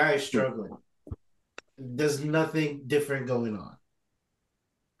 The guy is struggling. There's nothing different going on.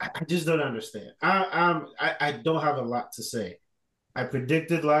 I just don't understand. I don't have a lot to say. I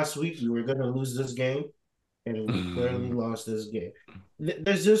predicted last week we were going to lose this game, and we clearly lost this game.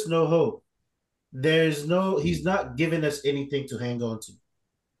 There's just no hope. There's no. He's not giving us anything to hang on to.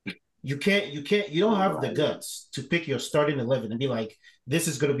 You don't have the Right. guts to pick your starting 11 and be like, this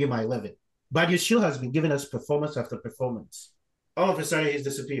is going to be my 11. But your shield has been giving us performance after performance. All of a sudden, he's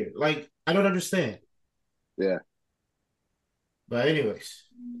disappeared. Like, I don't understand. Yeah. But anyways,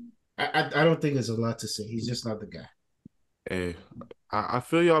 I don't think there's a lot to say. He's just not the guy. Hey, I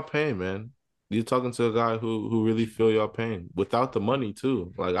feel y'all pain, man. You're talking to a guy who really feel y'all pain without the money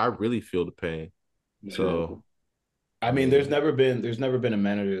too. Like I really feel the pain. Yeah. So I mean, there's never been a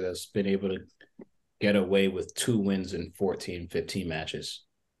manager that's been able to get away with 2 wins in 14, 15 matches.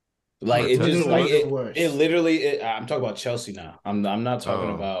 Like it just Arteta Even like with the was. it worst. literally I'm talking about Chelsea now. I'm not talking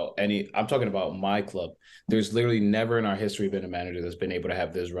Oh, about I'm talking about my club. There's literally never in our history been a manager that's been able to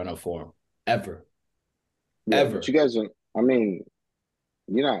have this run of form ever. Yeah, but you Ever. guys are. I mean,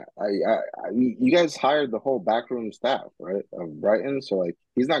 you guys hired the whole backroom staff, right, of Brighton. So like,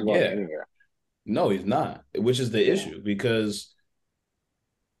 he's not going Yeah. anywhere. No, he's not, which is the Yeah, issue because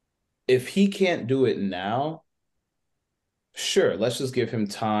if he can't do it now, sure, let's just give him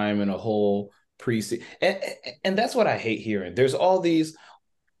time and a whole preseason. And that's what I hate hearing. There's all these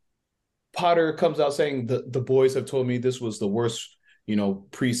Potter comes out saying the boys have told me this was the worst,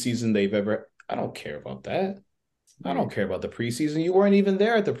 preseason they've ever. I don't care about that. I don't care about the preseason. You weren't even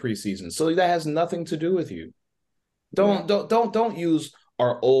there at the preseason. So that has nothing to do with you. yeah. Don't use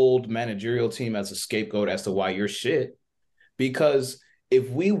our old managerial team as a scapegoat as to why you're shit. Because if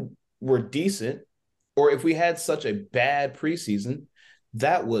we were decent or if we had such a bad preseason,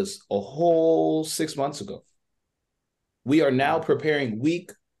 that was a whole 6 months ago. We are now preparing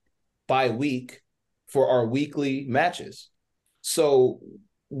week by week for our weekly matches. So,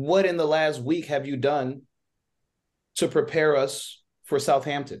 what in the last week have you done to prepare us for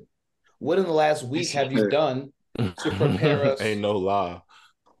Southampton? What in the last week have you done to prepare ain't us no lie.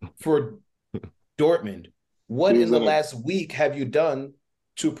 for Dortmund? He What in was the in a last week have you done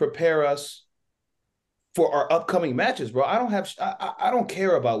to prepare us for our upcoming matches, bro? I don't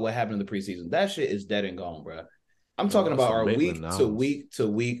care about what happened in the preseason. That shit is dead and gone, bro. I'm Yo, talking that's about some our Maitland week to Niles. week to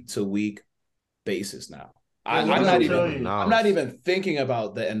week to week basis now. And I, what I'm did I not That's tell even Maitland you? I'm not Niles. even thinking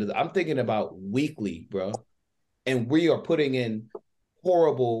about the end of I'm thinking about weekly, bro. And we are putting in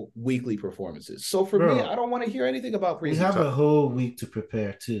horrible weekly performances. So for me, I Bro, don't want to hear anything about we have preseason. a whole week to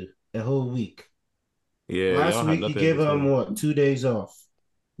prepare too. A whole week. Yeah, Last y'all had week you nothing in gave them between. what, 2 days off.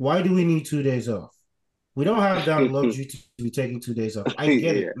 Why do we need 2 days off? We don't have that luxury to be taking 2 days off. I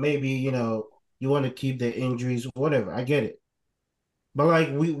get yeah. it. Maybe, you want to keep the injuries, whatever. I get it. But like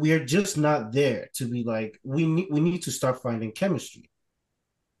we're just not there to be like we need to start finding chemistry.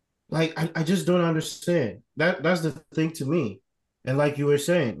 Like I just don't understand. That's the thing to me. And like you were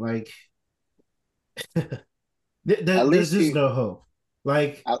saying, like At there's least just he. no hope.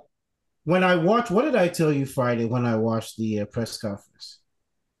 Like At, when I watched, what did I tell you Friday when I watched the press conference?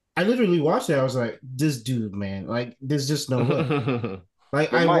 I literally watched it. I was like, this dude, man, like there's just no way.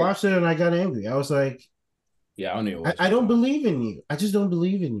 Like but I Mike, watched it and I got angry. I was like, Yeah, I don't even I, waste I my don't time. believe in you. I just don't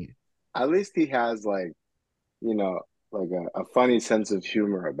believe in you. at least he has like you know like a funny sense of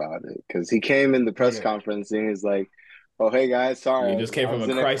humor about it because he came in the press Yeah. conference and he's like, "Oh hey guys, sorry, You just came I from was a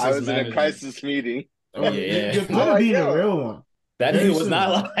in a I crisis was in a management. crisis meeting." Oh, Yeah. you're I'm gonna like, be in a yo, real one That very nigga was not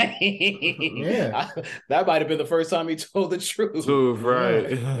soon. lying. Yeah. That might have been the first time he told the truth. Truth, Yeah. right?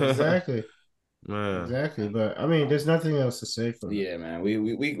 Exactly. Man, Exactly. But I mean, there's nothing else to say for it. Yeah, man.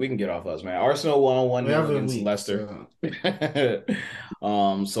 We can get off us, man. Arsenal won one We nil have a against week, Leicester.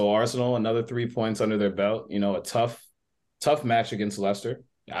 so So Arsenal, another 3 points under their belt. A tough match against Leicester.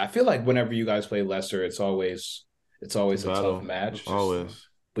 I feel like whenever you guys play Leicester, it's a it's always a tough battle. match, just Always.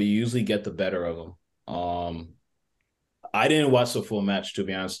 but you usually get the better of them. I didn't watch the full match to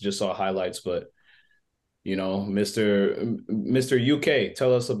be honest, just saw highlights, but Mr. UK,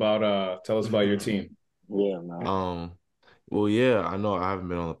 tell us about your team. yeah, man. Um, well, yeah, I know I haven't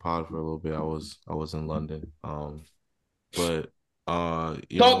been on the pod for a little bit. I was in London. But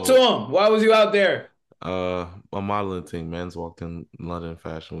you Talk to know, him. Why was you out there? my modeling team, Men's walked in London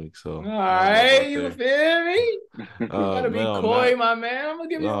Fashion Week, All so I had to go right, out you there. feel me? You gotta be No, coy, Matt, my man. I'm gonna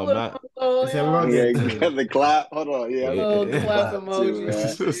give you a no, little, Matt. little, it's a London Yeah, thing. the clap. Hold on, yeah, let me little get the clap clap too, emoji.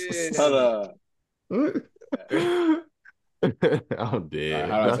 man. Hold Yeah. on. I'm All right, dead.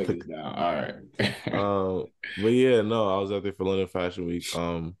 how do I Not take the this down? All right. but yeah, no, I was out there for London Fashion Week.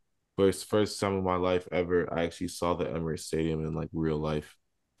 First time in my life ever, I actually saw the Emirates Stadium in like real life.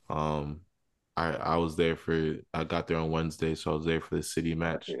 Um, I was there for I got there on Wednesday, so I was there for the City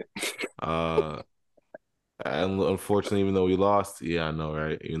match. Uh, and unfortunately, even though we lost, yeah, I know,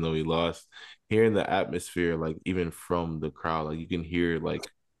 right? Even though we lost, hearing the atmosphere, like even from the crowd, like you can hear,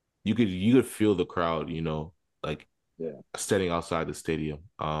 like you could feel the crowd, like Yeah. standing outside the stadium.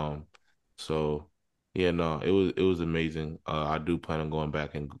 So yeah, no, it was amazing. I do plan on going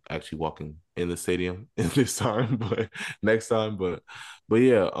back and actually walking in the stadium this time, but next time. But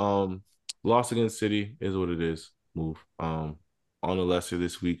yeah, loss against City is what it is. Move. On the Leicester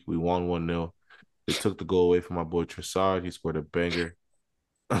this week, we won 1-0. They took the goal away from my boy Trossard. He scored a banger.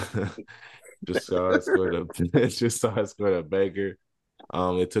 Trossard scored a Trossard scored a banger.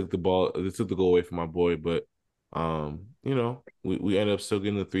 They took the goal away from my boy, but We ended up still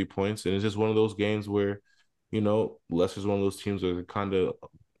getting the 3 points, and it's just one of those games where, Leicester's one of those teams that are kind of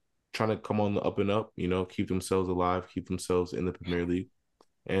trying to come on the up and up, keep themselves alive, keep themselves in the Premier League.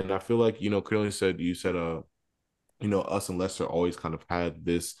 And I feel like, Cornelius said, us and Leicester always kind of had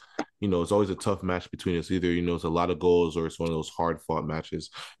this, it's always a tough match between us. Either, it's a lot of goals or it's one of those hard fought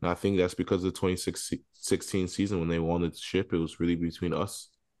matches. And I think that's because of the 2016 season when they won the ship, it was really between us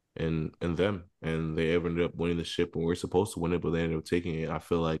and them. And they ended up winning the ship and we were supposed to win it, but they ended up taking it. And I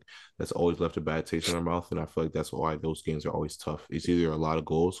feel like that's always left a bad taste in our mouth. And I feel like that's why those games are always tough. It's either a lot of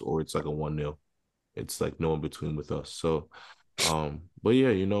goals or it's like a 1-0. It's like no in between with us. So but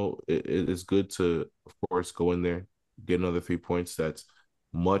yeah, it's good to, of course, go in there, get another 3 points. That's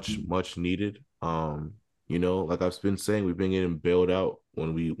much, much needed. Like I've been saying, we've been getting bailed out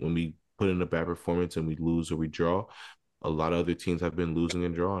when we put in a bad performance and we lose or we draw. A lot of other teams have been losing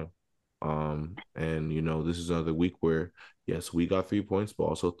and drawing. And this is another week where yes, we got 3 points, but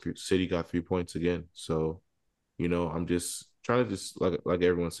also City got 3 points again. So I'm just trying to just like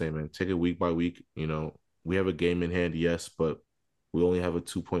everyone's saying, man, take it week by week. We have a game in hand, yes, but we only have a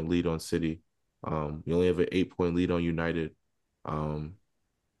 2-point lead on City. We only have an 8-point lead on United. And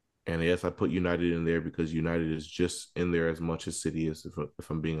yes, I put United in there because United is just in there as much as City is, if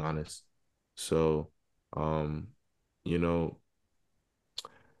I'm being honest. So, you know,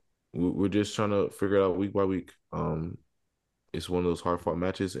 we're just trying to figure it out week by week. It's one of those hard fought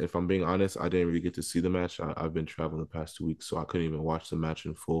matches. If I'm being honest, I didn't really get to see the match. I've been traveling the past 2 weeks, so I couldn't even watch the match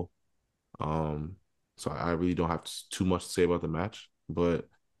in full. So I really don't have too much to say about the match, but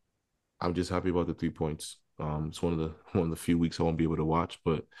I'm just happy about the 3 points. It's one of the few weeks I won't be able to watch,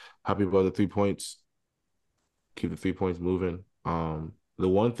 but happy about the 3 points. Keep the 3 points moving. The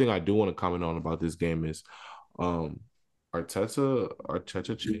one thing I do want to comment on about this game is, Arteta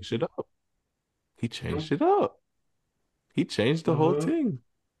changed it up. He changed it up. He changed the whole thing.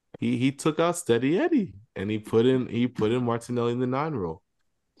 He took out Steady Eddie and he put in Martinelli in the 9 role.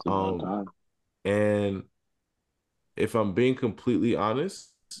 It's about time. And if I'm being completely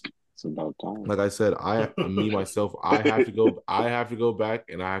honest, It's about time. like I said, myself, I have to go back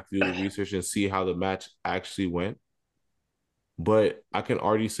and I have to do the research and see how the match actually went. But I can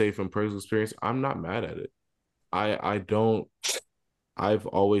already say from personal experience, I'm not mad at it. I've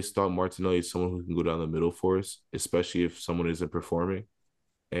always thought Martinelli is someone who can go down the middle for us, especially if someone isn't performing.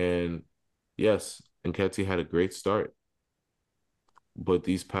 And yes, Nketiah had a great start. But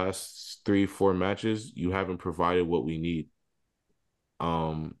these past 3-4 matches, you haven't provided what we need.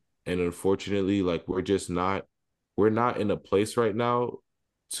 And unfortunately, like we're not in a place right now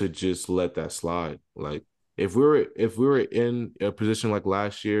to just let that slide. Like if we were in a position like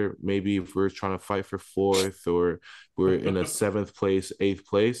last year, maybe if we are trying to fight for 4th or we're in a 7th place, 8th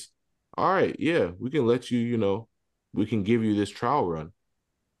place, all right, yeah, we can let you, we can give you this trial run.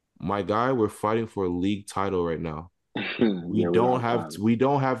 My guy, we're fighting for a league title right now. We don't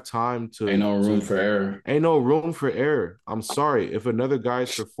have time to. Ain't no room for error. Ain't no room for error. I'm sorry. If another guy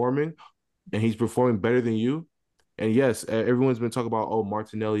is performing and he's performing better than you, and yes, everyone's been talking about,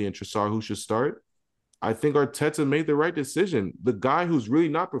 Martinelli and Trossard, who should start. I think Arteta made the right decision. The guy who's really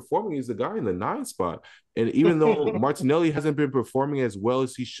not performing is the guy in the 9 spot. And even though Martinelli hasn't been performing as well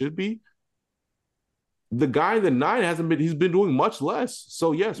as he should be, the guy in the 9 he's been doing much less.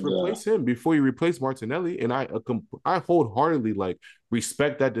 So yes, replace him before you replace Martinelli. And I wholeheartedly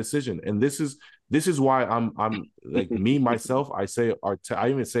respect that decision. And this is why I'm like me, myself, I say Arteta, I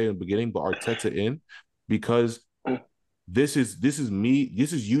even say in the beginning, but Arteta in, because this is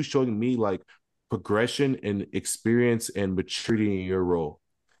you showing me progression and experience and maturity in your role.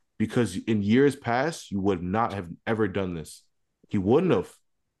 Because in years past, you would not have ever done this. He wouldn't have.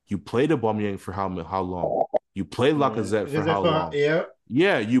 You played Aubameyang for how long? You played Lacazette for how long?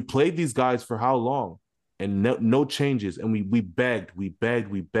 Yeah, you played these guys for how long? And no changes. And we begged.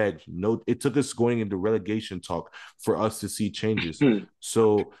 No, it took us going into relegation talk for us to see changes.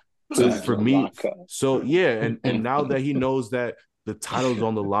 So for me, and now that he knows that the title's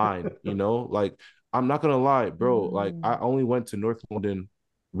on the line, I'm not gonna lie, bro. I only went to North London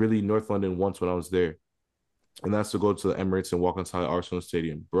once when I was there. And that's to go to the Emirates and walk inside Arsenal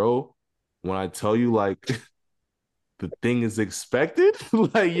Stadium. Bro, when I tell you, the thing is expected,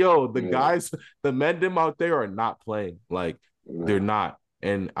 the guys, the men them out there are not playing. They're not.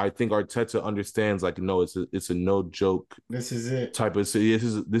 And I think Arteta understands, no, it's a no joke. This is it. Type of this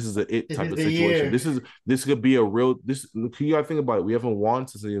is a it type of situation. This could be a real you gotta think about it. We haven't won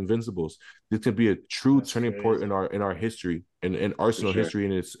since the Invincibles. This could be a true turning point in our history and Arsenal history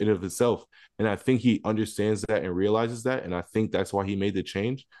in of itself. And I think he understands that and realizes that. And I think that's why he made the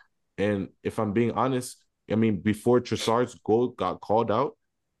change. And if I'm being honest, I mean, before Trossard's goal got called out,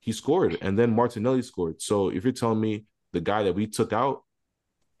 he scored, and then Martinelli scored. So if you're telling me the guy that we took out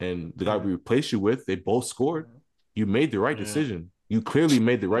and the guy we replaced you with, they both scored, you made the right decision. You clearly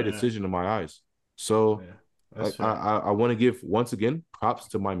made the right decision in my eyes. So I want to give, once again, props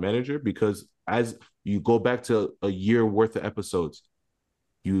to my manager, because as you go back to a year worth of episodes,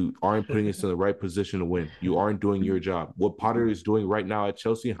 you aren't putting us in the right position to win. You aren't doing your job. What Potter is doing right now at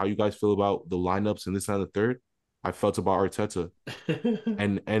Chelsea, how you guys feel about the lineups and this and the third, I felt about Arteta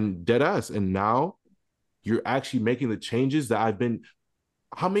and dead ass. And now you're actually making the changes that I've been.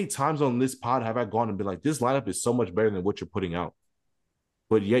 How many times on this pod have I gone and been like, this lineup is so much better than what you're putting out?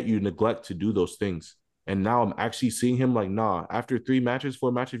 But yet you neglect to do those things. And now I'm actually seeing him like, nah, after 3 matches,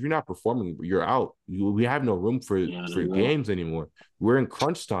 4 matches, if you're not performing, you're out. We have no room for games anymore. We're in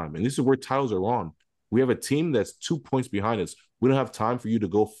crunch time, and this is where titles are on. We have a team that's 2 points behind us. We don't have time for you to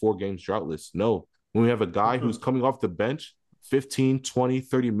go 4 games droughtless. No. When we have a guy who's coming off the bench 15, 20,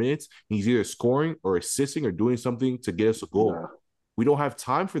 30 minutes, he's either scoring or assisting or doing something to get us a goal. Yeah. We don't have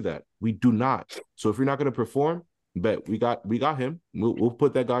time for that. We do not. So if you're not going to perform, bet we got him. We'll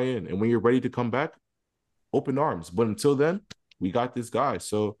put that guy in. And when you're ready to come back, open arms. But until then, we got this guy.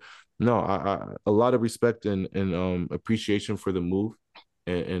 So no, I a lot of respect and appreciation for the move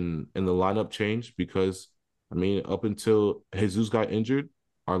and the lineup change, because I mean, up until Jesus got injured,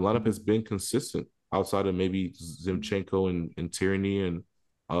 our lineup has been consistent outside of maybe Zinchenko and Tierney and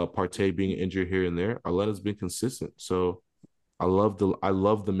Partey being injured here and there. Our lineup's been consistent. So I love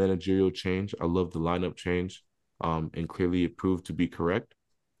the managerial change. I love the lineup change. And clearly it proved to be correct.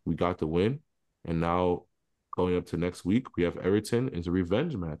 We got the win. And now going up to next week, we have Everton. It's a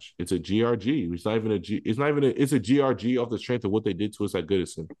revenge match. It's a GRG. It's a GRG off the strength of what they did to us at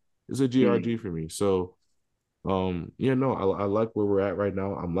Goodison. It's a GRG for me. So I like where we're at right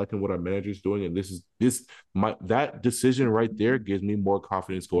now. I'm liking what our manager's doing. And that decision right there gives me more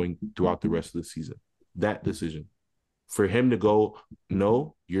confidence going throughout the rest of the season. That decision. For him to go,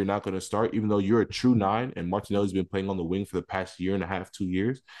 no, you're not going to start, even though you're a true 9 and Martinelli's been playing on the wing for the past year and a half, 2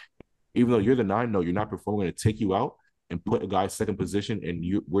 years. Even though you're the 9, no, you're not performing. We're going to take you out and put a guy second position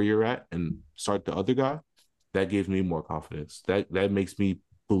and where you're at and start the other guy. That gives me more confidence. That makes me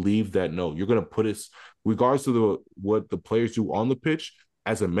believe that, no, you're going to put us, regardless of what the players do on the pitch,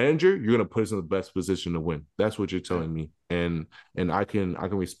 as a manager, you're going to put us in the best position to win. That's what you're telling me. And I can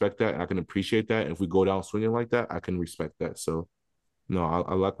respect that. And I can appreciate that. And if we go down swinging like that, I can respect that. So, no,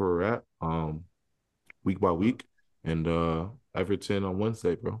 I like where we're at week by week. And Everton on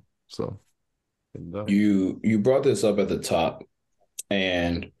Wednesday, bro. So. You brought this up at the top.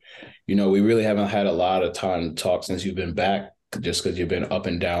 And, we really haven't had a lot of time to talk since you've been back, just because you've been up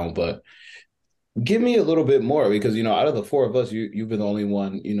and down. But give me a little bit more, because, out of the 4 of us, you've been the only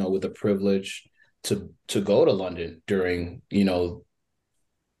one, with the privilege to go to London during,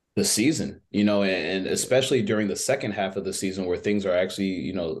 the season, and especially during the second half of the season where things are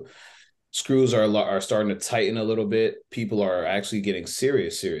actually, screws are starting to tighten a little bit. People are actually getting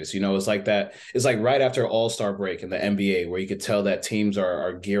serious. It's like that. It's like right after All-Star break in the NBA, where you could tell that teams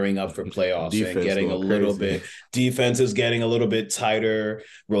are gearing up for playoffs and getting a little bit. Defense is getting a little bit tighter.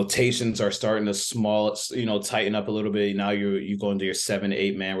 Rotations are starting to tighten up a little bit. Now you go into your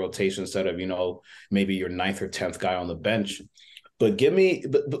 7-8 man rotation instead of maybe your 9th or 10th guy on the bench. But give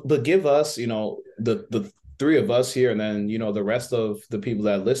us the 3 of us here, and then the rest of the people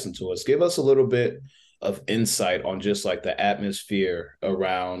that listen to us, give us a little bit of insight on just like the atmosphere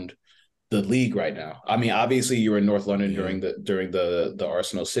around the league right now. I mean, obviously you were in North London during the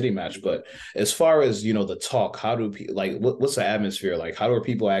Arsenal City match, but as far as the talk, how do people what's the atmosphere like? How are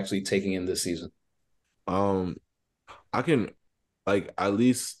people actually taking in this season? I can at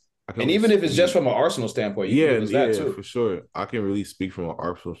least. And even if it's just from an Arsenal standpoint, that too. For sure. I can really speak from an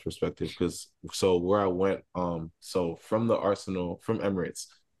Arsenal perspective, because where I went, so from Emirates,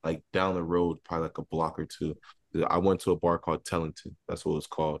 like down the road, probably like a block or 2, I went to a bar called Tellington. That's what it was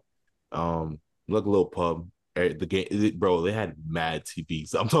called. Like a little pub. The game, bro, they had mad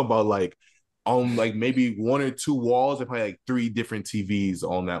TVs. I'm talking about like maybe 1 or 2 walls, they probably like 3 different TVs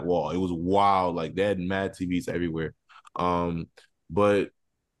on that wall. It was wild. Like they had mad TVs everywhere. But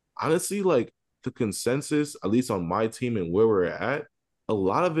honestly, like the consensus, at least on my team and where we're at, a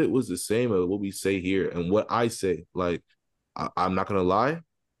lot of it was the same as what we say here and what I say. Like, I'm not gonna lie,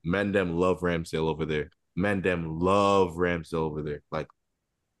 men them love Ramsdale over there. Men them love Ramsdale over there. Like,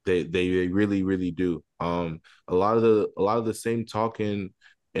 they really, really do. A lot of the same talking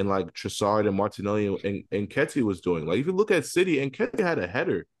and like Trossard and Martinelli and Ketty was doing. Like, if you look at City, and Ketty had a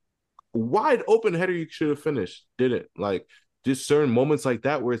header, wide open header, you should have finished. Didn't. Like, just certain moments like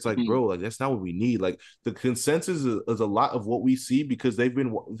that where it's like, Mhm. bro, like that's not what we need. Like the consensus is a lot of what we see because they've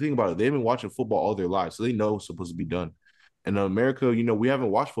been think about it, they've been watching football all their lives, so they know what's supposed to be done. And in America, we haven't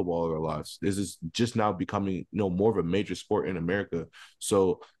watched football all our lives. This is just now becoming, more of a major sport in America.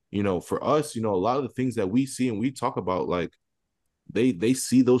 So, for us, a lot of the things that we see and we talk about, like they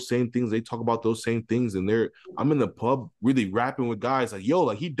see those same things, they talk about those same things, and I'm in the pub really rapping with guys like, yo,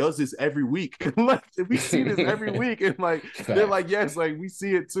 like he does this every week. Like we see this every week, and like they're Facts. like, yes, like we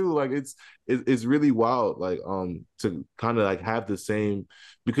see it too. Like it's really wild, like to kind of like have the same,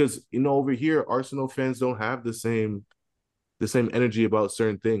 because over here Arsenal fans don't have the same energy about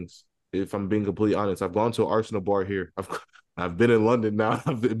certain things. If I'm being completely honest, I've gone to an Arsenal bar here. I've been in London now.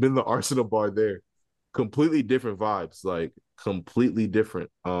 I've been to the Arsenal bar there. Completely different vibes, like completely different.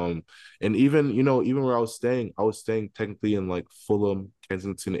 And even where I was staying technically in like Fulham,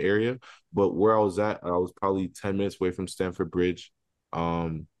 Kensington area, but where I was at, I was probably 10 minutes away from Stamford Bridge.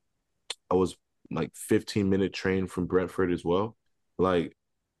 Um, I was like 15-minute train from Brentford as well. Like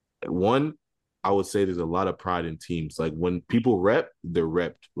one, I would say there's a lot of pride in teams. Like when people rep, they're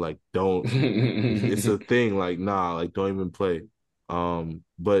repped. Like don't, it's a thing. Like nah, like don't even play.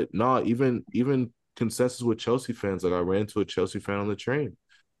 But nah, even consensus with Chelsea fans. Like I ran into a Chelsea fan on the train,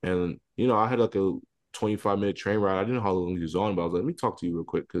 and I had like a 25-minute train ride. I didn't know how long he was on, but I was like, let me talk to you real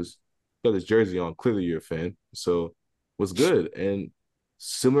quick because you got this jersey on. Clearly you're a fan. So what's good? And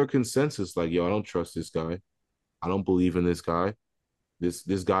similar consensus. Like yo, I don't trust this guy. I don't believe in this guy. This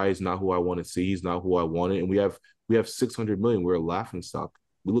guy is not who I want to see. He's not who I wanted. And we have 600 million. We're a laughing stock.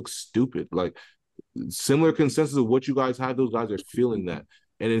 We look stupid. Like similar consensus of what you guys have. Those guys are feeling that,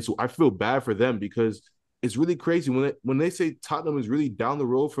 and I feel bad for them because it's really crazy when they say Tottenham is really down the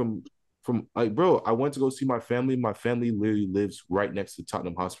road from like, bro. I went to go see my family. My family literally lives right next to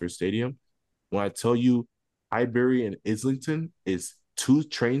Tottenham Hotspur Stadium. When I tell you, Highbury and Islington is 2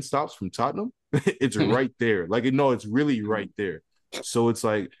 train stops from Tottenham, it's right there. Like no, it's really right there. So it's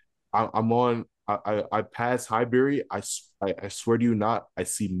like I'm on. I pass Highbury. I swear to you not. I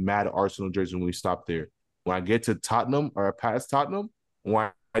see mad Arsenal jerseys when we stop there. When I get to Tottenham or I pass Tottenham, when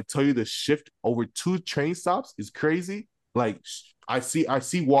I tell you the shift over 2 train stops is crazy. Like I see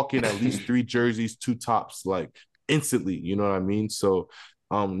walk in at least 3 jerseys, 2 tops, like instantly. You know what I mean? So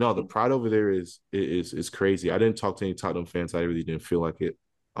no, the pride over there is crazy. I didn't talk to any Tottenham fans. I really didn't feel like it.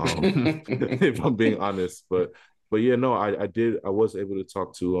 If I'm being honest, but yeah, no, I did. I was able to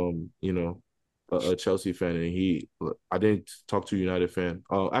talk to a Chelsea fan, and I didn't talk to a United fan.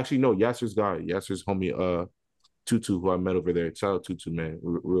 Actually, no, Yasser's guy, Yasser's homie, Tutu, who I met over there. Shout out Tutu, man,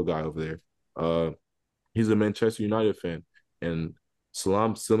 real guy over there. He's a Manchester United fan, and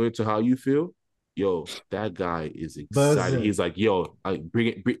Salam, similar to how you feel, yo, that guy is excited. Buzzing. He's like, yo,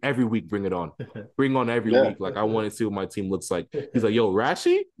 bring every week, bring on every Yeah. week. Like I want to see what my team looks like. He's like, yo,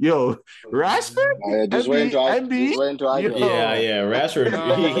 Rashford, Just wait until MB, Yeah, yo, yeah.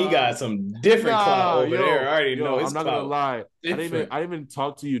 Rashford, he got some different clout over there. I already know his I'm not gonna clout lie. different. I didn't even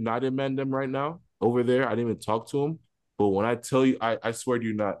talk to United man them right now over there. I didn't even talk to him. But when I tell you, I swear to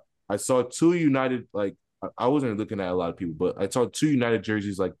you not. I saw 2 United, like I wasn't looking at a lot of people, but I saw 2 United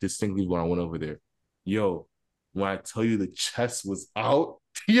jerseys like distinctly when I went over there. Yo, when I tell you the chest was out,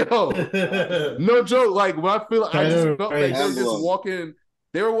 yo, no joke. Like when I Kind just of felt like Emblem.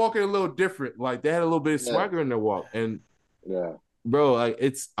 they were walking a little different. Like they had a little bit of Yeah. swagger in their walk. And Yeah. bro, like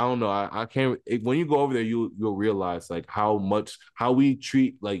I don't know. I can't when you go over there, you'll realize like how we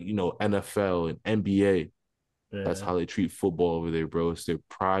treat like, NFL and NBA. That's Yeah. how they treat football over there, bro. It's their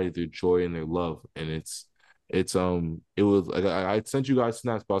pride, their joy, and their love. And it was like I sent you guys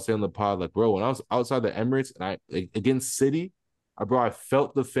snaps, but I was saying on the pod, like, bro, when I was outside the Emirates and against City, I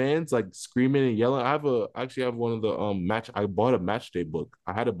felt the fans like screaming and yelling. I actually have one of the match. I bought a match day book.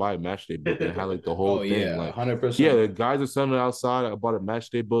 I had to buy a match day book and it had like the whole Oh thing. yeah, Like, yeah, 100%. the guys are selling it outside. I bought a match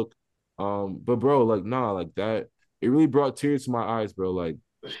day book. But bro, like, nah, like that, it really brought tears to my eyes, bro. Like,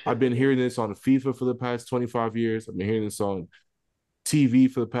 I've been hearing this on FIFA for the past 25 years. I've been hearing this on TV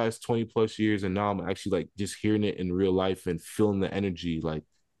for the past 20 plus years. And now I'm actually like just hearing it in real life and feeling the energy. Like,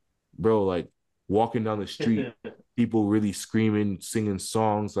 bro, like walking down the street, people really screaming, singing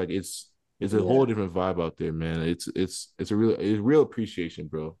songs. Like it's a Yeah. whole different vibe out there, man. It's a real appreciation,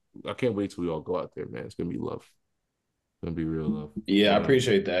 bro. I can't wait till we all go out there, man. It's gonna be love. It's gonna be real love. Yeah, I But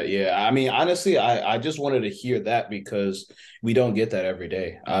appreciate that. Yeah. I mean, honestly, I just wanted to hear that because we don't get that every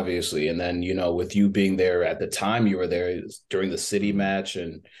day, obviously. And then, with you being there at the time you were there during the City mhm. match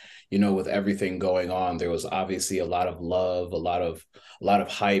and with everything going on, there was obviously a lot of love, a lot of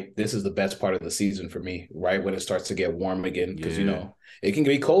hype. This is the best part of the season for me, right? When it starts to get warm again, because Yeah. it can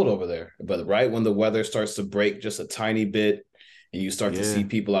be cold over there. But right when the weather starts to break just a tiny bit, and you start to Yeah. see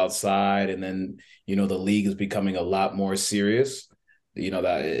people outside, and then the league is becoming a lot more serious.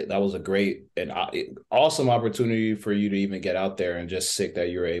 That was a great and awesome opportunity for you to even get out there, and just sick that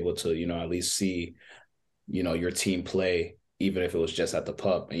you're able to at least see your team play, even if it was just at the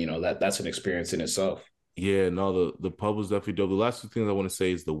pub. That's an experience in itself. Yeah, no, the pub was definitely dope. The last two things I want to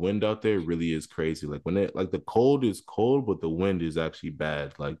say is the wind out there really is crazy. Like when it like the cold is cold, but the wind is actually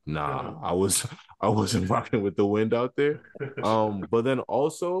bad. Like, nah, I wasn't rocking with the wind out there. But then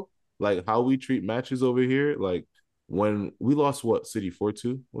also like how we treat matches over here, like when we lost what City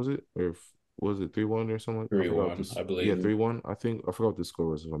 4-2, was it? Or was it 3-1 or something? I Three forgot what one, this I yeah, believe. 3-1. I think I forgot what the score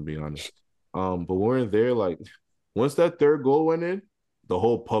was, if I'm being honest. But we're in there, like once that third goal went in, the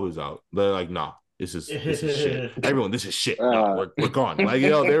whole pub is out. They're like, nah, this is shit. Everyone, this is shit. Nah, Uh, we're gone. Like,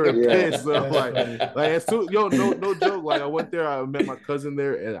 yo, they were yeah, pissed. So, That's like, funny. as soon, yo, no joke. Like, I went there, I met my cousin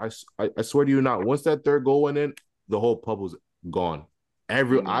there, and I swear to you not, once that third goal went in, the whole pub was gone. I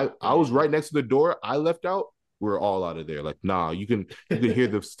was right next to the door. I left out. We were all out of there. Like, nah, you could hear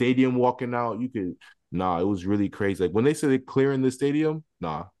the stadium walking out. Nah, it was really crazy. Like when they said they're clearing the stadium,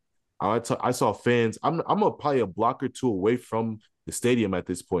 nah. I saw fans. I'm probably a block or two away from the stadium at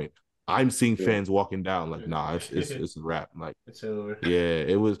this point. I'm seeing yeah, fans walking down. Like, nah, it's a wrap. Like, It's over. yeah,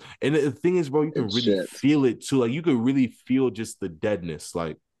 it was. And the thing is, bro, you can it's really shit. feel it too. Like, you could really feel just the deadness.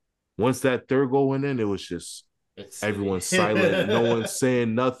 Like, once that third goal went in, it was just It's everyone's silent. No one's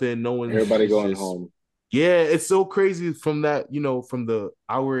saying nothing. No one's. Everybody It's going just home. yeah, it's so crazy from that, from the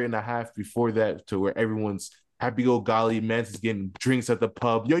hour and a half before that to where everyone's happy go golly, man's is getting drinks at the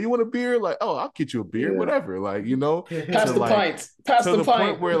pub. Yo, you want a beer? Like, oh, I'll get you a beer, Yeah, whatever. Like, Pass to the like pint. Pass to the the point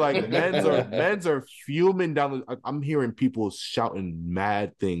pint. where like men's are fuming down I'm hearing people shouting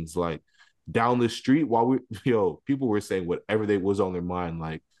mad things like down the street while people were saying whatever they was on their mind,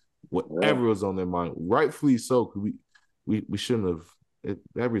 like yeah. whatever was on their mind. Rightfully so, because we shouldn't have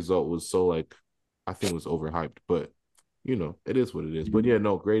that result was so like I think it was overhyped, but it is what it is. But yeah,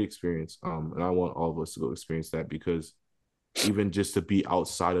 no, great experience. And I want all of us to go experience that because even just to be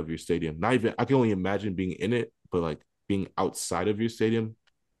outside of your stadium, not even I can only imagine being in it, but like being outside of your stadium,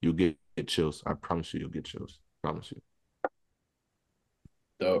 you'll get chills. I promise you, you'll get chills. Promise you.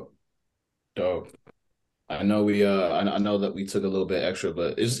 Dope. Dope. I know that we took a little bit extra,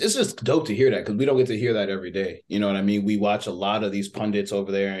 but it's just dope to hear that because we don't get to hear that every day. You know what I mean? We watch a lot of these pundits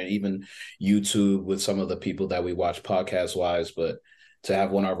over there and even YouTube with some of the people that we watch podcast wise, but to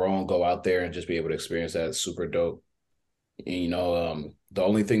have one of our own go out there and just be able to experience that is super dope. The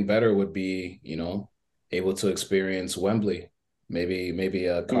only thing better would be, able to experience Wembley, maybe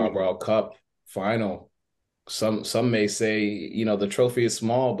a Hmm. Carabao Cup final. Some may say, the trophy is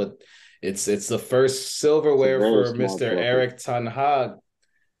small, but it's the first It's a silverware very for small Mr. trophy. Eric Ten Hag.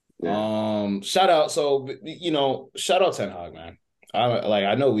 Yeah, Shout out. So, shout out Ten Hag, man.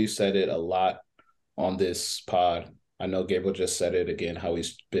 I know we've said it a lot on this pod. I know Gabriel just said it again, how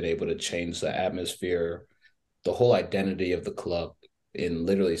he's been able to change the atmosphere, the whole identity of the club in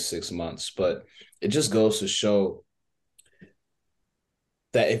literally 6 months. But it just goes to show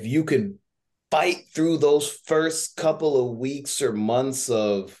that if you could fight through those first couple of weeks or months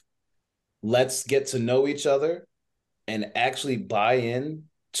of let's get to know each other and actually buy in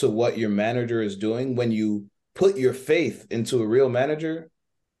to what your manager is doing, when you put your faith into a real manager,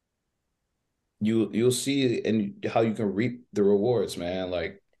 you'll see and how you can reap the rewards, man.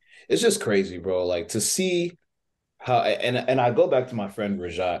 Like it's just crazy, bro. Like to see how and I go back to my friend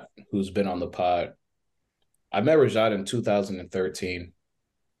Rajat, who's been on the pod. I met Rajat in 2013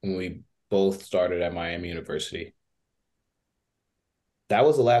 when we both started at Miami University. That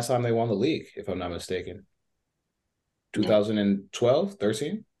was the last time they won the league, if I'm not mistaken. yeah, 2012,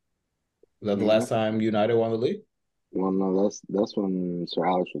 13? Was that the yeah. last time United won the league? Well, no, that's when Sir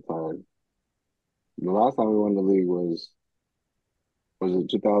Alex retired. The last time we won the league was it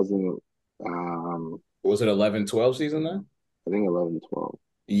 2000? Or was it 11-12 season then? I think 11-12.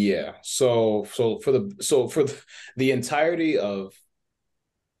 Yeah. So for the entirety of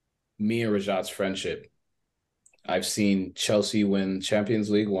me and Rajat's friendship, I've seen Chelsea win Champions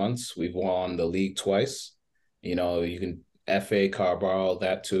League once. We've won the league twice. You can FA Carabao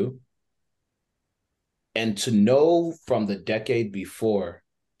that too. And to know from the decade before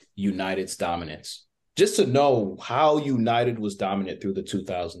United's dominance, just to know how United was dominant through the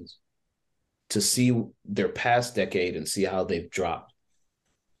 2000s, to see their past decade and see how they've dropped.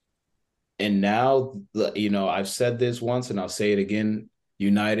 And now, I've said this once and I'll say it again.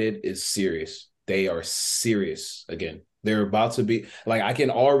 United is serious. They are serious again. They're about to be like, I can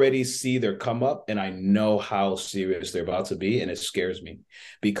already see their come up and I know how serious they're about to be. And it scares me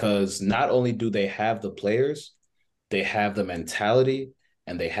because not only do they have the players, they have the mentality,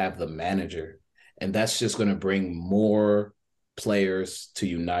 and they have the manager. And that's just going to bring more players to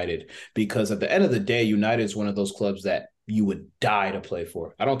United, because at the end of the day, United is one of those clubs that you would die to play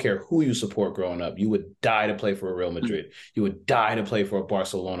for. I don't care who you support growing up. You would die to play for a Real Madrid. You would die to play for a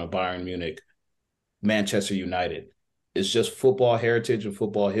Barcelona, Bayern Munich, Manchester United. It's just football heritage and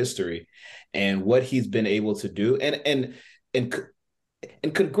football history, and what he's been able to do. And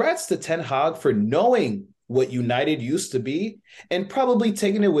and congrats to Ten Hag for knowing what United used to be and probably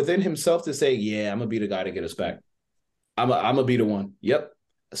taking it within himself to say, yeah, I'm gonna be the guy to get us back. I'm gonna be the one. Yep,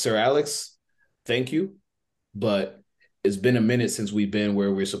 Sir Alex, thank you, but it's been a minute since we've been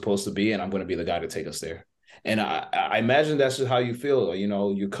where we're supposed to be, and I'm gonna be the guy to take us there. And I imagine that's just how you feel. You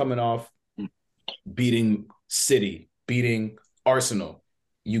know, you're coming off beating City, beating Arsenal.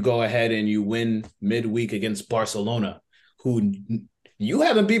 You go ahead and you win midweek against Barcelona, who you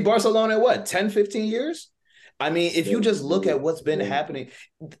haven't beat Barcelona in what, 10, 15 years? I mean, if you just look at what's been happening,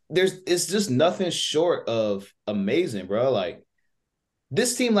 it's just nothing short of amazing, bro. Like,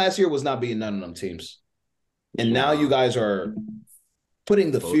 this team last year was not beating none of them teams. And now you guys are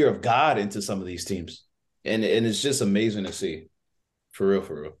putting the fear of God into some of these teams. And it's just amazing to see. For real,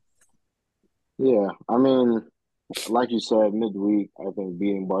 for real. Yeah, I mean, like you said, midweek, I think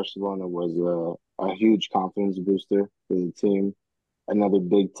beating Barcelona was a huge confidence booster for the team. Another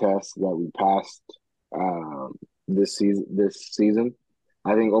big test that we passed this season.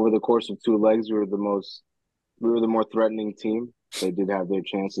 I think over the course of two legs, we were the more threatening team. They did have their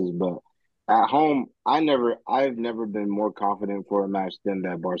chances, but at home, I've never been more confident for a match than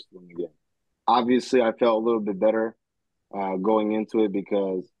that Barcelona game. Obviously, I felt a little bit better going into it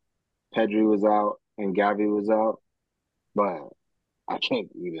because Pedri was out and Gavi was out, but I can't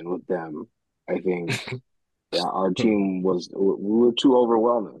even with them. I think our team we were too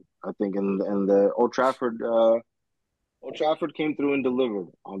overwhelming. I think, and the Old Trafford came through and delivered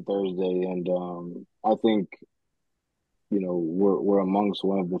on Thursday, and I think we're amongst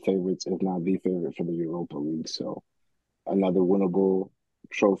one of the favorites, if not the favorite, for the Europa League. So another winnable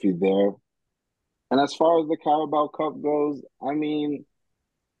trophy there. And as far as the Carabao Cup goes, I mean,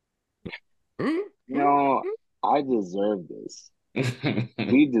 I deserve this.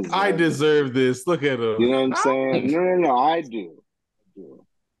 We deserve I deserve this. Look at him. You know what I'm saying? No, I do.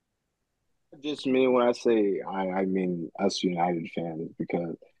 Just me when I say I mean us United fans,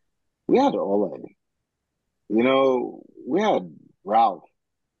 because we had Ole. We had Ralph,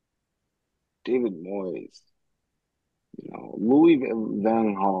 David Moyes, Louis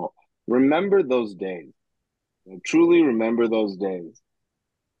Van Gaal. Remember those days. Truly remember those days.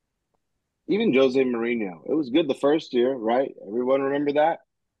 Even Jose Mourinho. It was good the first year, right? Everyone remember that?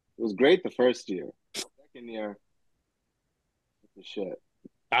 It was great the first year. Second year, the shit.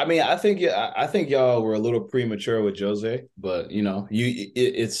 I mean, I think y'all were a little premature with Jose, but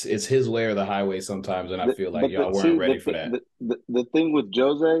it's his way or the highway sometimes, and I feel like y'all weren't ready for that. The thing with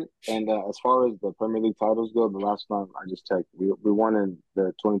Jose, and as far as the Premier League titles go, the last time I just checked, we won in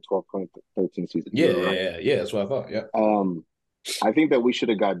the 2012-2013 season. Yeah, right? Yeah, that's what I thought. Yeah. I think that we should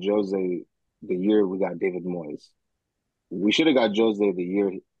have got Jose the year we got David Moyes. We should have got Jose the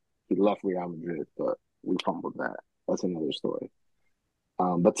year he left Real Madrid, but we fumbled that. That's another story.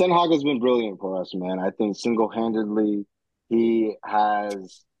 But Ten Hag has been brilliant for us, man. I think single-handedly he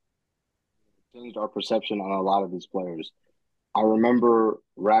has changed our perception on a lot of these players. I remember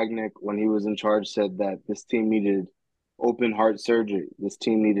Ragnick, when he was in charge, said that this team needed open heart surgery. This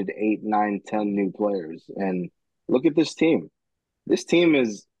team needed 8, 9, 10 new players. And look at this team. This team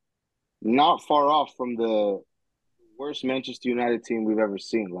is not far off from the worst Manchester United team we've ever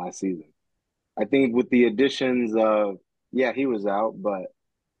seen last season. I think with the additions of, he was out, but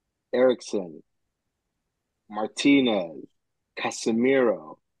Eriksen, Martinez,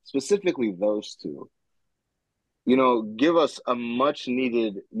 Casemiro, specifically those two, give us a much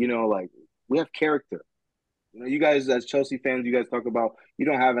needed, we have character. You guys as Chelsea fans, you guys talk about you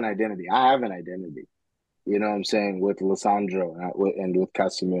don't have an identity. I have an identity. You know what I'm saying? With Lissandro and with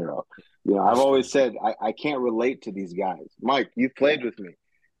Casemiro. I've always said I can't relate to these guys. Mike, you've played with me.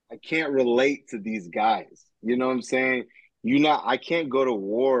 I can't relate to these guys. You know what I'm saying? I can't go to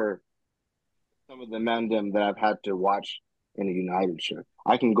war with some of the men that I've had to watch in a United shirt.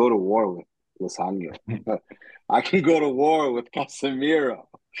 I can go to war with Lissandro. I can go to war with Casemiro.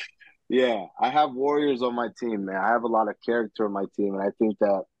 Yeah, I have warriors on my team, man. I have a lot of character on my team, and I think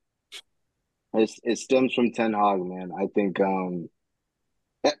that it stems from Ten Hag, man. I think, and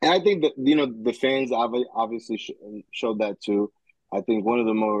I think that the fans obviously showed that too. I think one of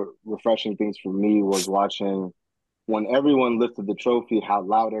the more refreshing things for me was watching when everyone lifted the trophy, how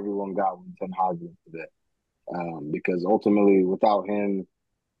loud everyone got when Ten Hag lifted it. because ultimately, without him,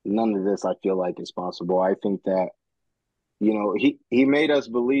 none of this I feel like is possible. I think that he made us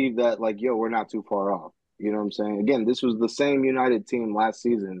believe that like, yo, we're not too far off. You know what I'm saying? Again, this was the same United team last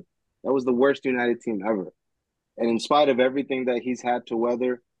season. That was the worst United team ever. And in spite of everything that he's had to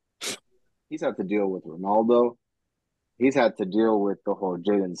weather, he's had to deal with Ronaldo. He's had to deal with the whole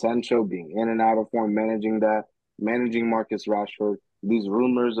Jadon Sancho being in and out of form, managing that, managing Marcus Rashford, these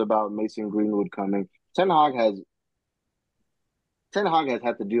rumors about Mason Greenwood coming. Ten Hag has Ten Hag has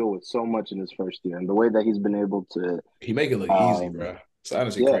had to deal with so much in his first year, and the way that he's been able to, He make it look easy, um, bro. It's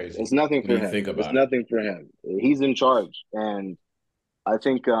honestly yeah, it's crazy nothing when for you him. think It's about it. nothing for him. He's in charge, and I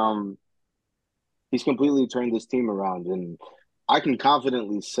think he's completely turned this team around, and I can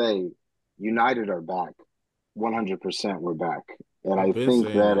confidently say United are back. 100% we're back. And I've I been think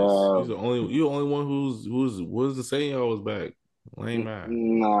saying that this. You the only one who's was the saying I was back. Lame man.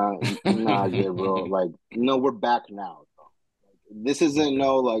 nah, Gabriel. Like, no, we're back now. This isn't Okay.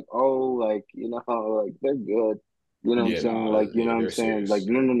 no like, oh, like, like they're good. You know what I'm Yeah, saying? no, Like, you know what I'm they're saying? Like, serious.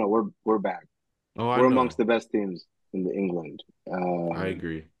 no, we're back. Oh, I We're amongst know. the best teams in the England. I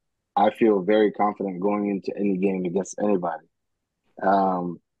agree. I feel very confident going into any game against anybody.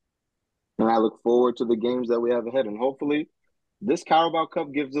 Um, and I look forward to the games that we have ahead. And hopefully, this Carabao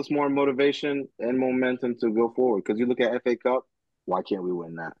Cup gives us more motivation and momentum to go forward. Because you look at FA Cup, why can't we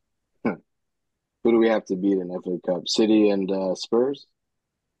win that? Who do we have to beat in FA Cup? City and Spurs?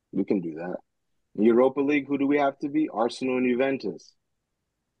 We can do that. Europa League, who do we have to beat? Arsenal and Juventus.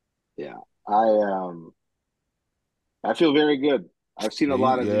 Yeah, I um, I feel very good. I've seen a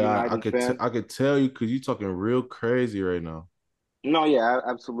lot as a Yeah, United fan. I could tell you because you're talking real crazy right now. No, yeah,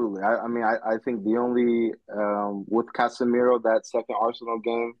 absolutely. I mean, I think the only with Casemiro that second Arsenal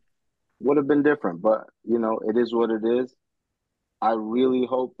game would have been different, but it is what it is. I really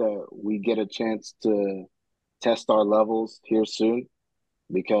hope that we get a chance to test our levels here soon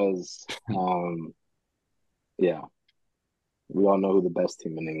because, yeah, we all know who the best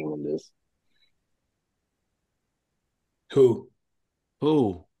team in England is. Who?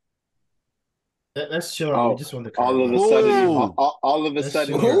 Who? That's sure. We Oh, just won the all of Carabao. a That's sudden, sure. Who? all of a That's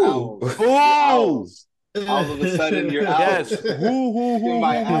sudden, you're sure. Who? owls. You're Who? owls. All of a sudden, you're Yes. owls. Talking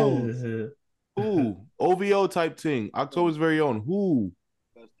about owls. Who? OVO type thing. October's very own. Who?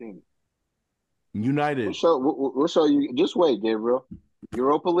 Best team. We'll United. show. We'll show you. Just wait, Gabriel.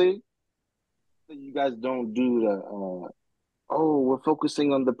 Europa League. You guys don't do the. Oh, we're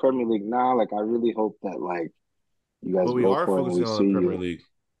focusing on the Premier League now. Like, I really hope that like you guys But we go are for it and we focusing on the see Premier you. League.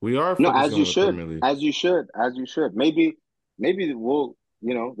 We are No, focusing as you on the should, Premier League. as you should, as you should. Maybe we'll.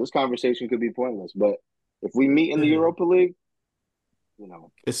 This conversation could be pointless, but if we meet in the Europa League, you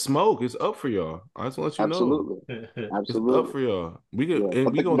know, It's smoke. It's up for y'all. I just want to let you know. absolutely, It's up absolutely, for y'all. We could yeah. and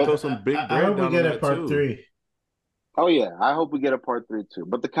But we the gonna but throw some big I bread hope we down on get a that part too. three. Oh yeah, I hope we get a part 3 too.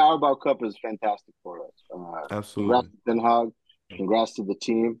 But the Carabao Cup is fantastic for us. Congrats Absolutely. to Ten Hag. Congrats to the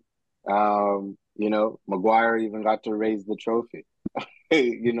team. Maguire even got to raise the trophy.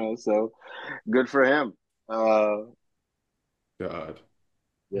 So good for him. Uh, God.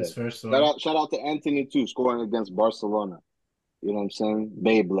 yeah. His first Shout one. out, shout out to Anthony too, scoring against Barcelona. You know what I'm saying?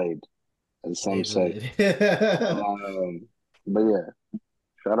 Beyblade, as some say. Beyblade. But yeah,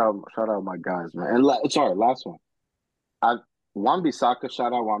 shout out my guys, man. And sorry, last one. I Wan-Bissaka,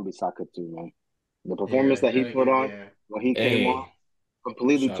 shout out Wan-Bissaka too, man. The performance Yeah, that he put on yeah. when he came on Hey,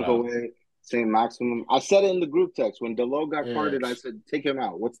 completely shout took out. away Saint Maximum. I said it in the group text when Delo got Yeah. carded. I said, take him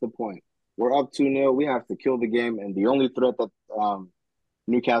out. What's the point? We're up 2-0. We have to kill the game. And the only threat that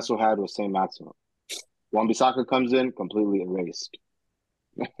Newcastle had was Saint Maximum. Wan-Bissaka comes in, completely erased.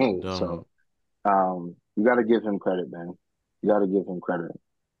 Dumb. So you got to give him credit, man. You got to give him credit.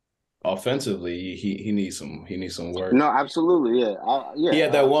 Offensively, he needs some work. No, absolutely, yeah, He yeah,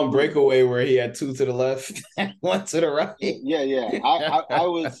 had that one absolutely. breakaway where he had two to the left, and one to the right. Yeah. I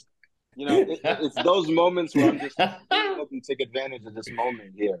was, it's those moments where I'm just like, I really hope you take advantage of this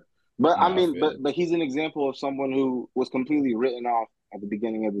moment here. But I Nah, I mean, feel but he's an example of someone who was completely written off at the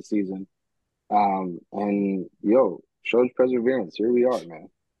beginning of the season. And shows perseverance. Here we are, man.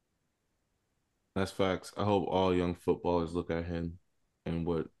 That's facts. I hope all young footballers look at him and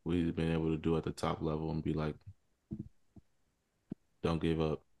what we've been able to do at the top level and be like, don't give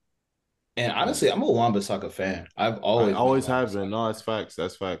up. And honestly, I'm a Wan-Bissaka fan. I've I always been a always have been. Wan-Bissaka No, that's fan. facts.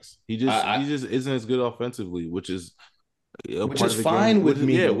 That's facts. I, He I just isn't as good offensively, which is a which part is of the game. fine with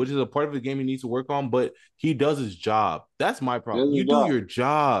me Which though. is a part of the game he needs to work on. But he does his job. That's my problem. Here's You his do job. your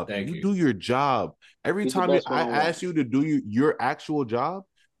job. Thank You you. do your job. Every He's the time best one I on one. ask you to do your actual job,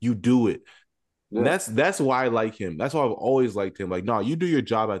 you do it. And Yeah. that's why I like him. That's why I've always liked him. Like, no, you do your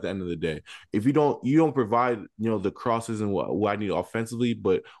job at the end of the day. If you don't provide, the crosses and what I need offensively,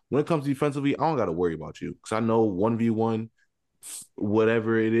 but when it comes defensively, I don't got to worry about you because I know 1v1,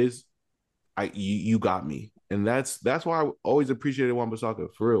 whatever it is, you got me. And that's why I always appreciated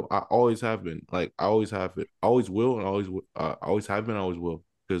Wan-Bissaka for real. I always have been. Like I always have it. I always will, and always have been. I always will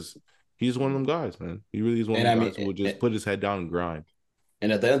because he's one of them guys, man. He really is one of And them I mean, guys who will just put his head down and grind.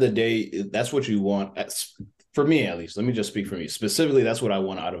 and at the end of the day, that's what you want. For me, at least, let me just speak for me. Specifically, that's what I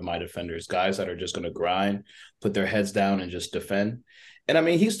want out of my defenders, guys that are just going to grind, put their heads down, and just defend. And I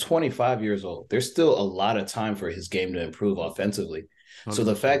mean, he's 25 years old. There's still a lot of time for his game to improve offensively. So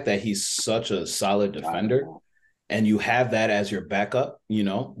the 100%. fact that he's such a solid defender and you have that as your backup,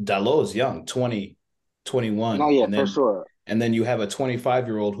 Dalot is young, 20, No, 21, yeah, and for then sure. you have a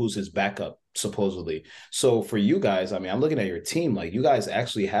 25-year-old who's his backup supposedly. So for you guys, I mean, I'm looking at your team, like you guys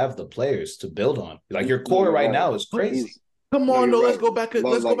actually have the players to build on. Like your No, core you're right right. now is crazy. He's Come no, on, you're no, right. No, let's go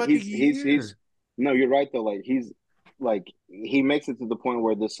like back a year. no, you're right though. Like he's like he makes it to the point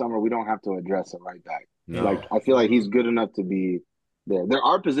where this summer we don't have to address it right back. Like No. I feel like he's good enough to be there. There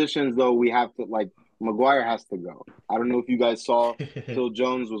are positions though we have to like Maguire has to go. I don't know if you guys saw Phil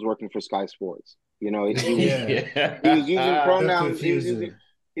Jones was working for Sky Sports. Yeah, he was using Yeah. so pronouns. confusing.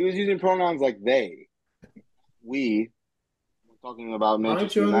 He was using pronouns like they, we. We're talking about Aren't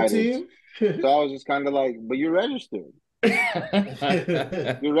Manchester you on the United. team? So I was just kind of like, but you're registered.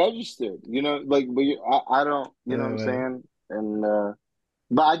 You're registered. But I don't. You know what I'm Man. saying? And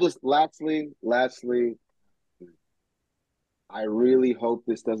but I just lastly, I really hope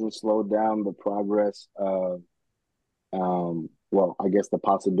this doesn't slow down the progress of well, I guess the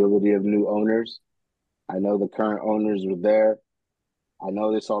possibility of new owners. I know the current owners were there. I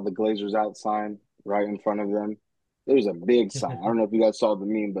know they saw the Glazers out sign right in front of them. It was a big sign. I don't know if you guys saw the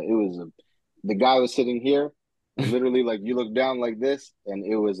meme, but the guy was sitting here and literally like you look down like this and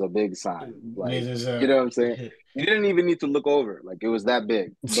it was a big sign. Like, Blazers you up. know what I'm saying? You didn't even need to look over. Like it was that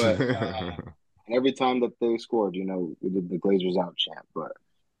big. But every time that they scored, we did the Glazers out chant. But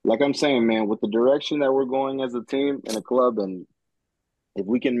like I'm saying, man, with the direction that we're going as a team and a club, and if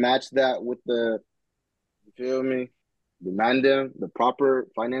we can match that with you feel me, the proper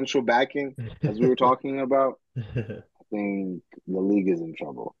financial backing, as we were talking about, I think the league is in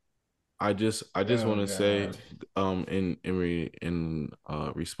trouble. I just Oh want to say, God. in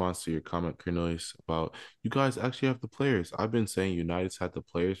response to your comment, Cornelius, about you guys actually have the players. I've been saying United's had the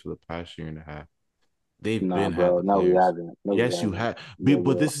players for the past year and a half. They've Nah, been had bro. the No, we players. haven't. No, we Yes, you haven't. have, but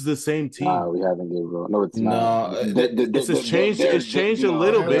Gabriel. this is the same Nah, team. we haven't, Gabriel. No, it's not. No, It's changed. It's changed a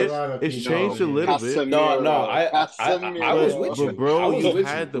little Had a bit. lot of It's people changed a here. little bit. no. Casemiro. I was But with Casemiro. but you. I bro, was you with you.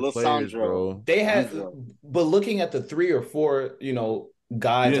 had the players, Lissandro. bro. They had, Lissandro. but looking at the three or four, You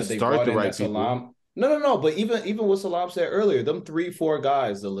guys didn't that they start brought the in that right people. Salam. No. But even what Salam said earlier, them 3, 4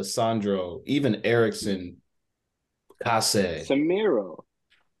 guys, the Lissandro, even Ericsson, Kase, Casemiro.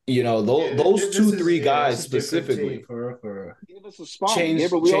 those two, three yeah, guys it's a different team specifically You gave us a spine.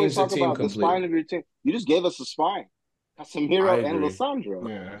 Gabriel, we always changed the talk team about the spine completely. of your team. You just gave us a spine. I Casemiro and agree. Lissandro.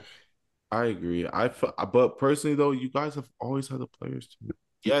 Yeah. I agree. But personally though, you guys have always had the players too.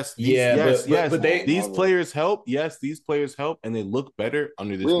 Yes, Yeah, but Nah, they these never. players help. Yes, these players help, and they look better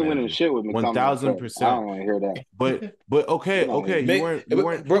under We this ain't winning manager. shit with One McTominay and thousand Fred. I percent. don't want to hear that. But We okay, don't okay. hear You that. Mick, weren't you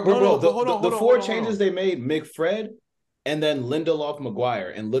weren't bro, but hold the on, four hold changes on. they made, Mick, Fred, and then Lindelof, Maguire,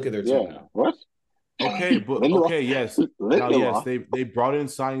 and look at their team Yeah. now. What? Okay, but Lindelof. okay, yes. Now, yes, Lindelof. they brought in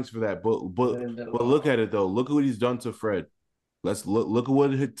signings for that, but look at it though. Look at what he's done to Fred. Let's look at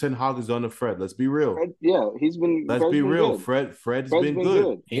what Ten Hag has done to Fred. Let's be real. Yeah, Let's Fred's be been real. good. Fred's Fred's been been good.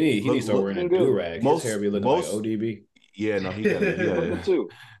 good. He needs to Look, wear Been a good. do rag. His hair be looking like most ODB. yeah, no, he got it. He A got little bit it. too.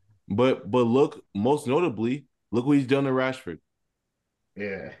 But look, most notably, look what he's done to Rashford.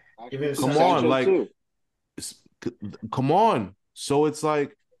 Yeah. Actually, Even Come on, Sancho like too. come on. So it's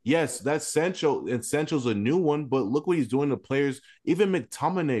like, yes, that's Sancho, and Sancho's a new one, but look what he's doing to players. Even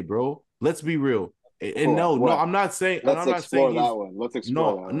McTominay, bro. Let's be real. And What? no, What? I'm not saying Explore that he's one. Let's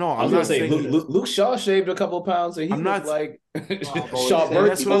explore no, that one. no, I I'm was gonna not say saying he. Luke Shaw shaved a couple pounds and he I'm looked not, like No, but wait, Shaw and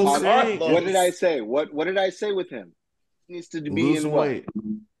that's what I'm Bertie saying. what did I Carlos. say? What did I say with him? He needs to be Lose in some what? weight,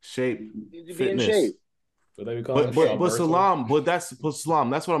 shape, He needs to be in fitness. shape. What they be calling But him, Shaw but but Bertie? Salam, but Salam.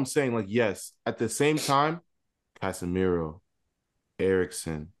 That's what I'm saying. Like, yes, at the same time, Casemiro,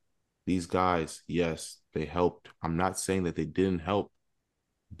 Ericsson, these guys, yes, they helped. I'm not saying that they didn't help,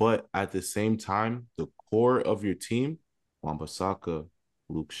 but at the same time, the core of your team, Wan-Bissaka,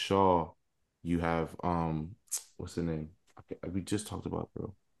 Luke Shaw, you have what's the name? We just talked about,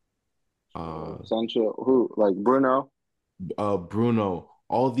 bro. Sancho, who like Bruno? Bruno,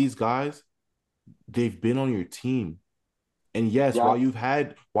 all these guys, they've been on your team. And yes, Yeah. while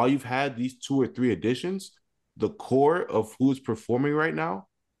you've had these 2 or 3 additions, the core of who's performing right now,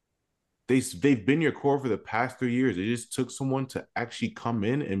 they've been your core for the past 3 years. It just took someone to actually come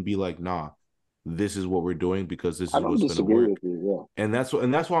in and be like, nah, this is what we're doing because this I is don't what's going to disagree work. with you. Yeah. And that's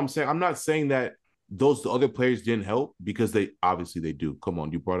what I'm saying. I'm not saying that those other players didn't help because they obviously they do. Come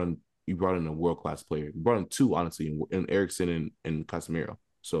on, you brought in a world-class player. You brought in 2, honestly, in Erickson and Casemiro.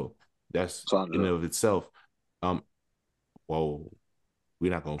 So that's in and of itself. Whoa,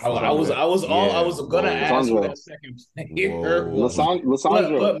 we're not gonna fall. I was gonna ask for that second player.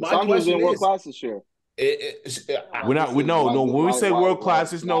 Lissandro's been world class this year. We're not. When we say world class,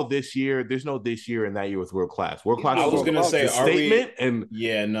 there's no this year. There's no this year and that year with world class. World class. I was gonna say statement and he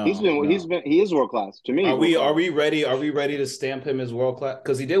is world class to me. Are we ready? Are we ready to stamp him as world class?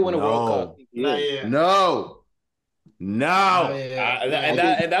 Because he did win a World Cup. No. And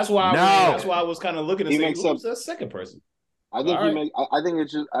that's why I was kind of looking to say who's the second person. I think I think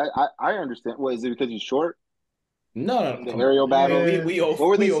it's just I understand. What is it because he's short? No. The aerial battle. What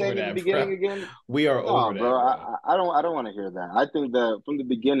were they saying in the beginning again? We are over that, bro. I don't want to hear that. I think that from the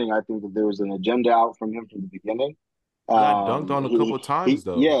beginning, I think that there was an agenda out from him from the beginning. Got dunked on a couple of times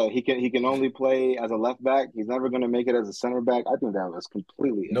though. Yeah, he can only play as a left back. He's never going to make it as a center back. I think that was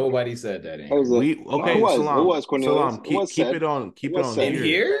completely. Nobody said that. It was Cornelius. Keep it on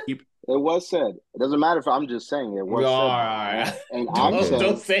here. It was said. It doesn't matter if I'm just saying it was said. And I'm saying,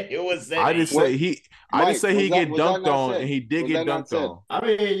 don't say it was said. I just say he get dunked on, and he did get dunked on. I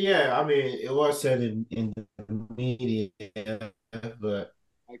mean, it was said in the media, but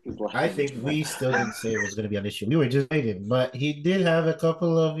I think we still didn't say it was going to be an issue. We were just waiting, but he did have a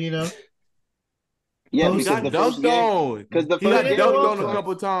couple of, Yeah, he got dunked on. Because he got dunked on a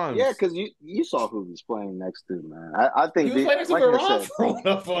couple times. Yeah, because you saw who he's playing next to, man. I think he was playing next to Varane for one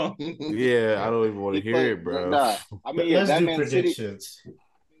of them. Yeah, I don't even want to hear it, bro. Nah, I mean, let's that do Man predictions.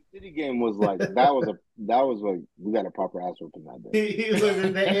 City game was like that was like we got a proper ass whooping that day. He was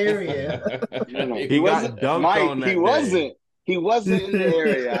in the area. He got dunked on that day. He wasn't in the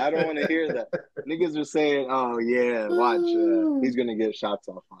area. I don't want to hear that. Niggas were saying, "Oh yeah, watch, he's gonna get shots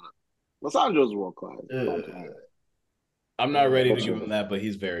off on it." Lissandro's world class. I'm not ready to give him that, but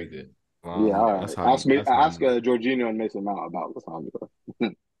he's very good. Yeah, all right. Ask Jorginho and Mason Mount about Lissandro.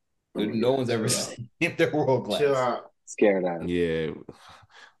 No one's ever seen if they're world class. Scared out. Yeah.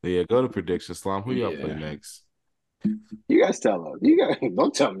 Go to prediction, Slam. Who y'all play next? You guys tell us. You guys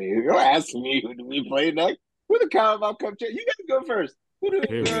don't tell me. You're asking me who do we play next. We're the Carabao Cup. You guys go first. We're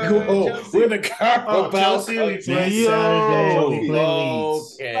the Carabao Cup. We play Saturday. We play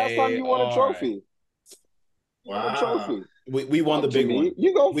Leeds. Last time you won a trophy. Wow. A trophy. We won the big one.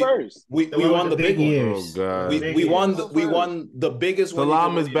 You go first. We won the big one. Oh god. We won the biggest one.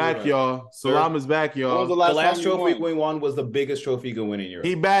 Salam is back, y'all. Salam is back, y'all. The last trophy we won was the biggest trophy you could win in Europe.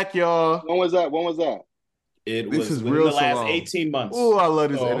 He back, y'all. When was that? It was within the last 18 months. Oh, I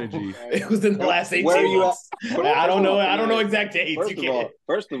love this energy. It was in the last 18 months. I don't know exact dates.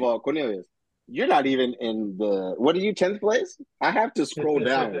 First of all, Cornelius, you're not even in the 10th place? I have to scroll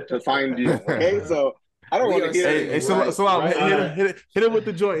down to find you. Okay, so I don't want to hear it. Hey, Salam, hit it with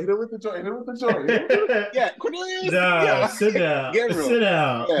the joint. Yeah, Cornelius. No, sit down. Sit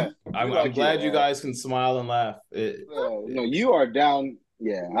down. Yeah. I'm glad you guys can smile and laugh. No, you are down.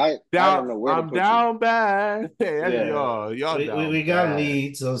 Yeah, I don't know where to put down you. bad. Hey, y'all down. We got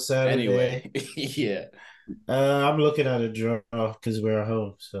Leeds on Saturday. Anyway, yeah. I'm looking at a draw because we're at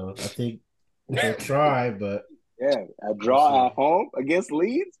home, so I think we'll try. But a draw at home against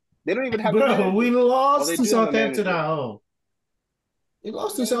Leeds. They don't even have. Bro, we lost to Southampton at home. We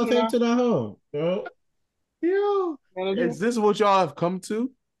lost to Southampton at home, bro. Is this what y'all have come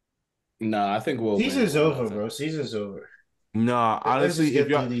to? No, I think we'll. Season's over, bro. Season's over. Nah, honestly, if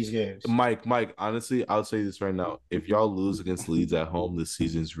y'all these games, Mike, honestly, I'll say this right now: if y'all lose against Leeds at home, the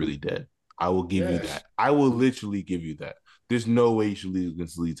season's really dead. I will give you that. I will literally give you that. There's no way you should lose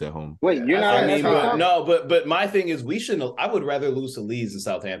against Leeds at home. Wait, you're not. But my thing is, we shouldn't. I would rather lose to Leeds than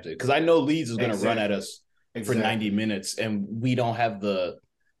Southampton because I know Leeds is going to run at us for 90 minutes, and we don't have the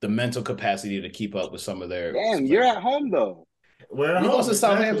mental capacity to keep up with some of their. Damn, you're at home though. We lost to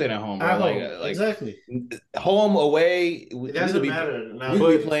Southampton at home, bro. Exactly. Home, away. It doesn't matter.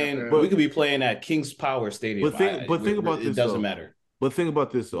 We could be playing at King's Power Stadium. But think about this. It doesn't matter. But think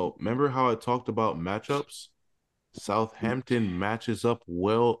about this though. Remember how I talked about matchups? Southampton matches up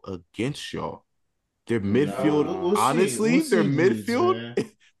well against y'all. Their midfield, honestly, their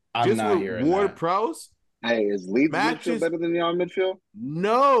midfield. I'm not hearing Ward-Prowse. Hey, is Leeds midfield better than y'all midfield?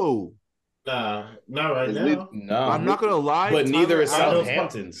 No. Not right It's lit. now. I'm No, not gonna lie, but neither Tyler is Adams.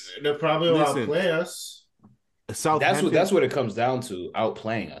 Southampton's. They'll probably Listen, outplay us. Southampton. That's what it comes down to,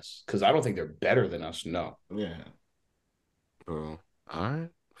 outplaying us. Because I don't think they're better than us. No. Yeah. Bro, all right.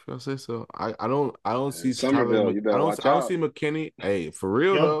 If y'all say so. I don't see Tyler Somerville, you better watch I don't out. see McKinney. Hey, for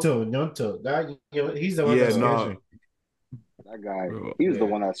real though. Yonto. He's the one Yeah, that scares no, me. That guy, bro. he was the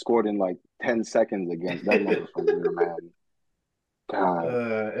Yeah. one that scored in like 10 seconds against that motherfucker, man.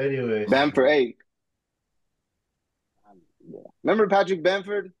 God. Anyways. Bamford, hey. Yeah. Remember Patrick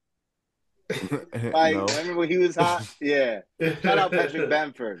Bamford? Like, No. remember when he was hot? Yeah. Shout out Patrick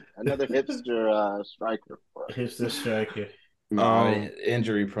Bamford, another hipster striker for us. He's the striker. Nah,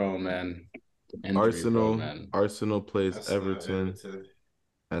 injury prone, man. Injury prone, man. Arsenal plays That's not Everton Everton.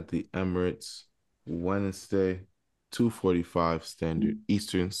 at the Emirates Wednesday, 2:45 standard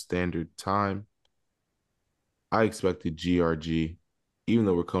Eastern Standard Time. I expected GRG, even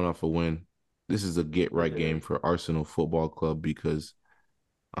though we're coming off a win. This is a get right game for Arsenal Football Club because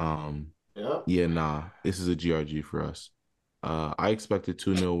Yep. yeah, nah, this is a GRG for us. I expected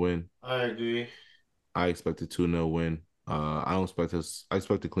 2-0 win. I agree. I expect a 2-0 win. I don't expect us. I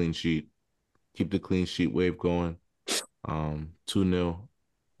expect a clean sheet. Keep the clean sheet wave going. 2-0.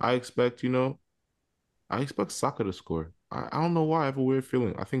 I expect, I expect Saka to score. I don't know why. I have a weird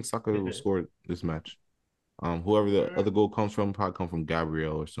feeling. I think Saka will score this match. Whoever the other goal comes from, probably come from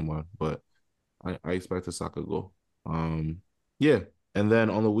Gabriel or someone, but I expect a Saka goal. Yeah. And then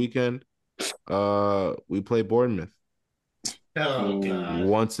on the weekend, we play Bournemouth. Oh God.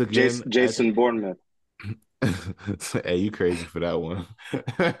 Once again, Jason Bournemouth. hey, you crazy for that one.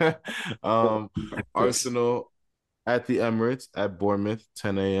 Arsenal at the Emirates at Bournemouth,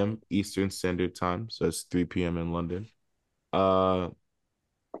 10 a.m. Eastern Standard Time. So it's 3 p.m. in London.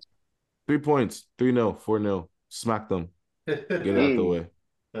 3 points, 3-0, 4-0. Smack them. Get it out the way.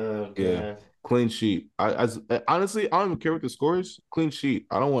 Oh God. Yeah. Clean sheet. Honestly, I don't even care what the score is. Clean sheet.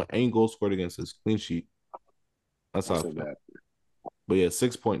 I don't want any goals scored against us. Clean sheet. That's how I feel. That. But yeah,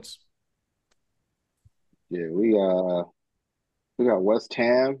 6 points. Yeah, we got West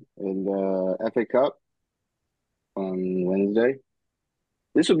Ham in the FA Cup on Wednesday.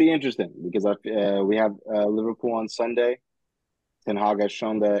 This will be interesting because we have Liverpool on Sunday. Ten Hag has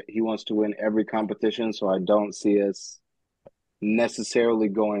shown that he wants to win every competition, so I don't see us necessarily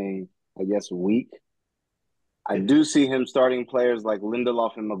going, I guess, weak. I do see him starting players like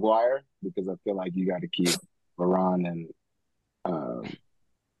Lindelof and Maguire because I feel like you got to keep Varane and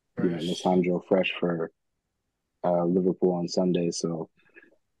Lisandro fresh for Liverpool on Sunday. So,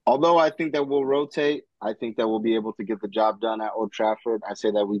 although I think that we'll rotate, I think that we'll be able to get the job done at Old Trafford. I say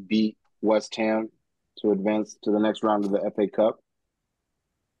that we beat West Ham to advance to the next round of the FA Cup.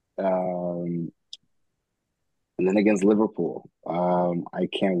 And then against Liverpool, I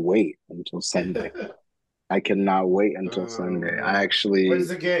can't wait until Sunday. I cannot wait until Sunday. Where's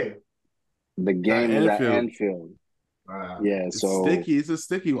the game? The game is at Anfield. Wow. Yeah, It's so sticky. It's a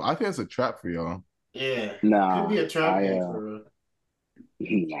sticky one. I think it's a trap for y'all. Yeah. nah, Could be a trap game for real.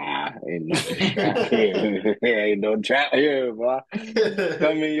 nah, ain't no trap here. Ain't no trap here, boy.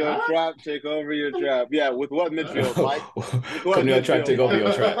 Come in your trap, take over your trap. Yeah, with what midfield, Mike? With what Come to your track, take over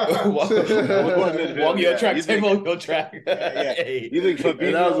your track. Walk Your track, take over your track. Yeah. Hey. You think Fabinho?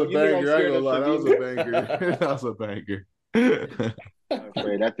 And that was a You think I'm banger. I ain't scared gonna of lie. That was a Fabinho? banger. That was a banger. I'm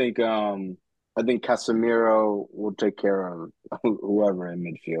afraid. I think Casemiro will take care of whoever in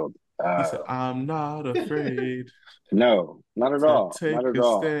midfield. He said, "I'm not afraid No, not at to all. take Not at a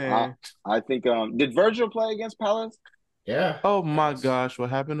all. stand." I think did Virgil play against Palace? Yeah. Oh my gosh, what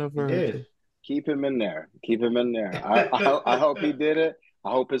happened to He Virgil? did. Keep him in there. Keep him in there. I hope he did it.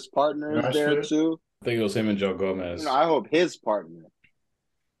 I hope his partner is there Rashford. too. I think it was him and Joe Gomez. I hope his partner.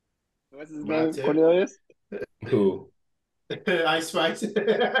 What's his name? Matip. Cornelius? Who? Ice Spice.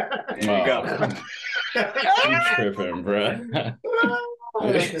 There you go. You tripping, bro.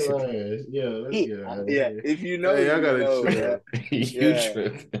 That's hilarious. Yeah, let's get out of Yeah, here. if you know, Hey, I you gotta know, chill. man. You Yeah.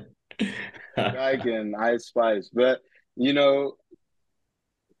 tripping. Like an Ice Spice. But,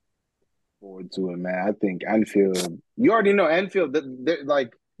 forward to it, man. I think Anfield, you already know Anfield, they're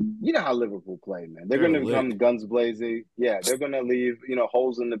like, you know how Liverpool play, man. They're going to lit. come guns blazing. Yeah, they're going to leave,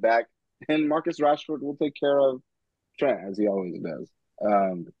 holes in the back. And Marcus Rashford will take care of Trent, as he always does.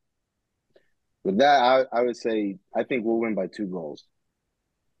 With that, I would say, I think we'll win by 2 goals.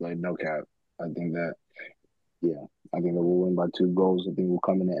 Like, no cap. I think that, yeah, I think that we'll win by 2 goals. I think we'll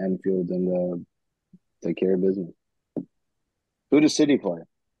come into Anfield and take care of business. Who does City play?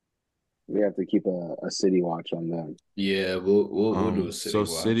 We have to keep a City watch on them. Yeah, we'll do a City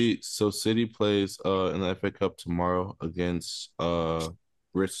watch. City plays in the FA Cup tomorrow against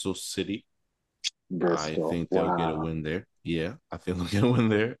Bristol City. I Bristol. think they'll get a Wow. win there. Yeah, I think they'll get a win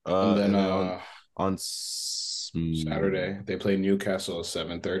there. And then And then on Saturday they play Newcastle at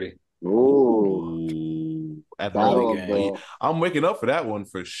 7:30. Ooh, ooh, at Early battle home. of game. the. I'm waking up for that one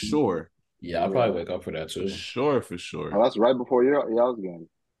for sure. Yeah, I'll Yeah. probably wake up for that For too. sure, for Oh, sure. that's right before y'all's game.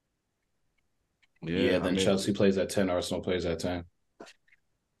 Yeah, Yeah, I then mean, Chelsea plays at 10, Arsenal plays at 10.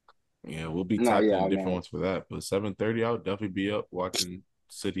 yeah, we'll be No, tapped yeah, in I different mean, ones for that. But 7:30, I'll definitely be up watching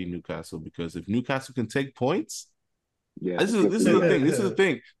City Newcastle because if Newcastle can take points, yeah, this it's is good this for is the you. thing. This is the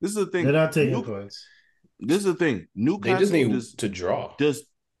thing. This is the They're thing. not taking points. This is the thing. They just Newcastle need just to draw. does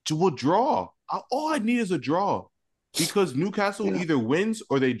to a draw. All I need is a draw because Newcastle Yeah. either wins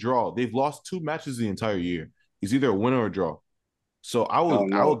or they draw. They've lost 2 matches the entire year. It's either a win or a draw. So Oh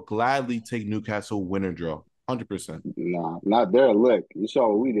I no, would gladly take Newcastle win or draw, 100%. nah, not their lick. You saw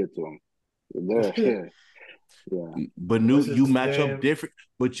what we did to them. They're yeah, But What's you his match up name? different.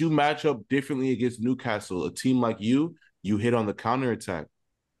 But you match up differently against Newcastle, a team like you hit on the counter attack,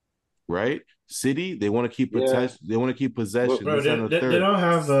 right? City, they want to keep yeah. They want to keep But possession. Bro, This and the they third. don't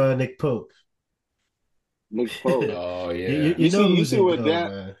have Nick Pope. Nick Pope. you, Oh yeah. you know You who's see in what goal,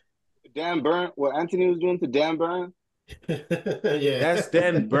 man. Dan Burn, what Anthony was doing to Dan Burn? Yeah. That's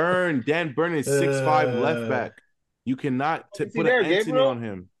Dan Burn. Dan Burn is 6'5" left Uh, back. You cannot Is he put an there, Anthony Gabriel? on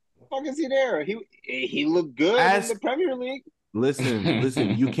him. Fuck is he there? He looked good in the Ask Premier League.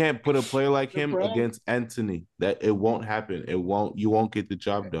 listen, you can't put a player like The him Prem. against Anthony. That it won't happen. You won't get the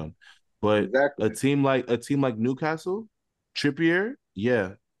job done. But Exactly. a team like Newcastle, Trippier,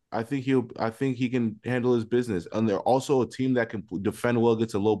 yeah. I think he can handle his business. And they're also a team that can defend well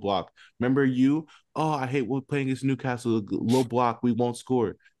against a low block. Remember oh, I hate playing against Newcastle, low block, we won't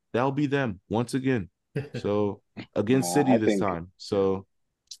score. That'll be them once again. So against City I this think time. So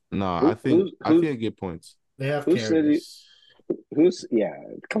no, who I think I get points. they have who's City? carries. Who's yeah?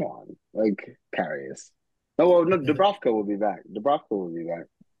 Come on, like Karius. No, well, no. Dubravka will be back. Dubravka will be back.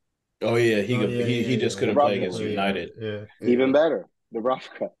 Oh yeah, Oh yeah, he yeah, just yeah. couldn't play He can Dubravka against will be play. back. United. Yeah, Even yeah. better,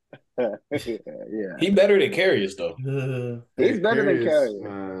 Dubravka. Yeah, He better than Karius though. he's better than Aquarius, Karius.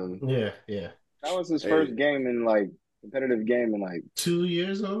 man. Yeah, yeah. That was his Hey, first game in like competitive game in like 2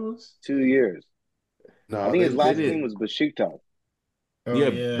 years almost. 2 years. I no, think his they last did. team was Besiktas. Oh Yeah, yeah,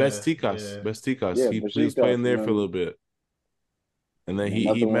 yeah. Best Ticas. Yeah, He was playing Besiktas, and there for a then little bit, and then he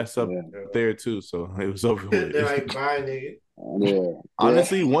nothing. messed up Yeah, there too, so it was over They're with. like, bye, nigga. yeah,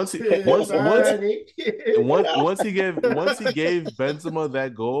 Honestly, Bye, nigga. once he gave Benzema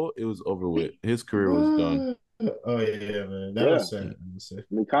that goal, it was over with. His career was done. Oh yeah, man. That yeah. was sad, honestly.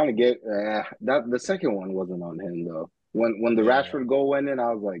 We kind of get that. The second one wasn't on him though. When the Yeah. Rashford goal went in,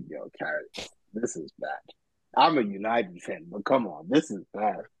 I was like, "Yo, Carrot, this is bad." I'm a United fan, but come on, this is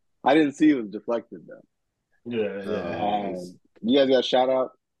bad. I didn't see it was deflected though. Yeah, yeah. You guys got a shout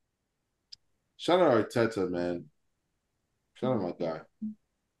out? Shout out Arteta, man. Shout out my guy.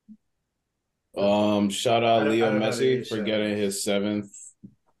 Shout I out don't, I Leo don't have any Messi for shout getting outs. his seventh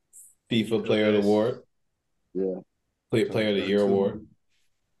FIFA Player of the Yes. Award, Yeah, Player of the Year award.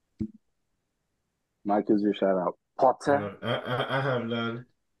 Mike is your shout out. Potter. I have none.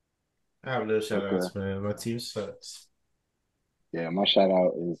 I have no shout Okay. outs, man. My team sucks. Yeah, my shout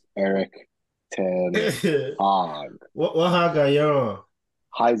out is Eric Ten Hag What hog are you on?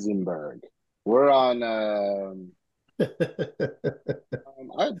 Heisenberg. We're on.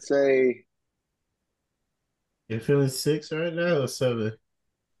 I'd say You're feeling 6 right now or 7?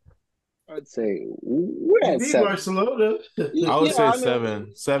 we're You at beat 7. Barcelona. I would Yeah, say I mean,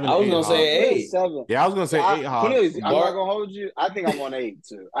 I was eight gonna hog. say we're at eight. 7. Yeah, I was gonna say eight hog Cornelius, for I'm me. not Bar. gonna hold you. I think I'm on 8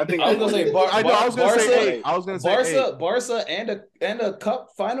 too. I think I was I'm gonna on say 8. I know. I was gonna I'm say on Barca. 8. 8. I was gonna say eight. Barca, and a cup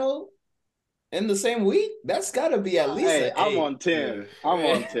final in the same week. That's got to be at least Hey, an I'm eight. on 10. I'm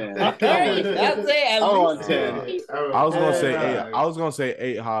on 10. All I'm on right, 10. that's it. At I'm least on an 10. eight, I was gonna say eight. Uh, I was gonna say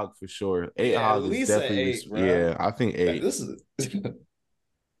eight hog for sure. Eight yeah, at hog is least an definitely eight, bro. yeah. I think eight. This is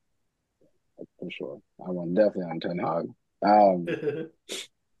for sure. Definitely on 10 hog.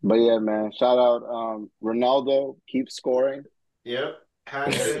 But yeah, man. Shout out Ronaldo. Keep scoring. Yep.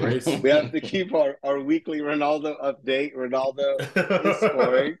 We have to keep our weekly Ronaldo update. Ronaldo is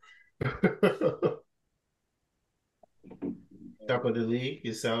scoring. Top of the league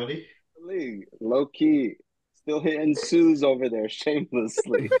is Saudi. League. Low key. Still hitting Suze over there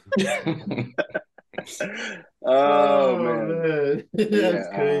shamelessly. Oh man. That's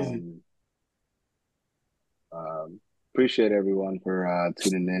Yeah, crazy. appreciate everyone for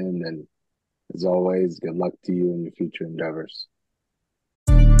tuning in, and as always, good luck to you in your future endeavors.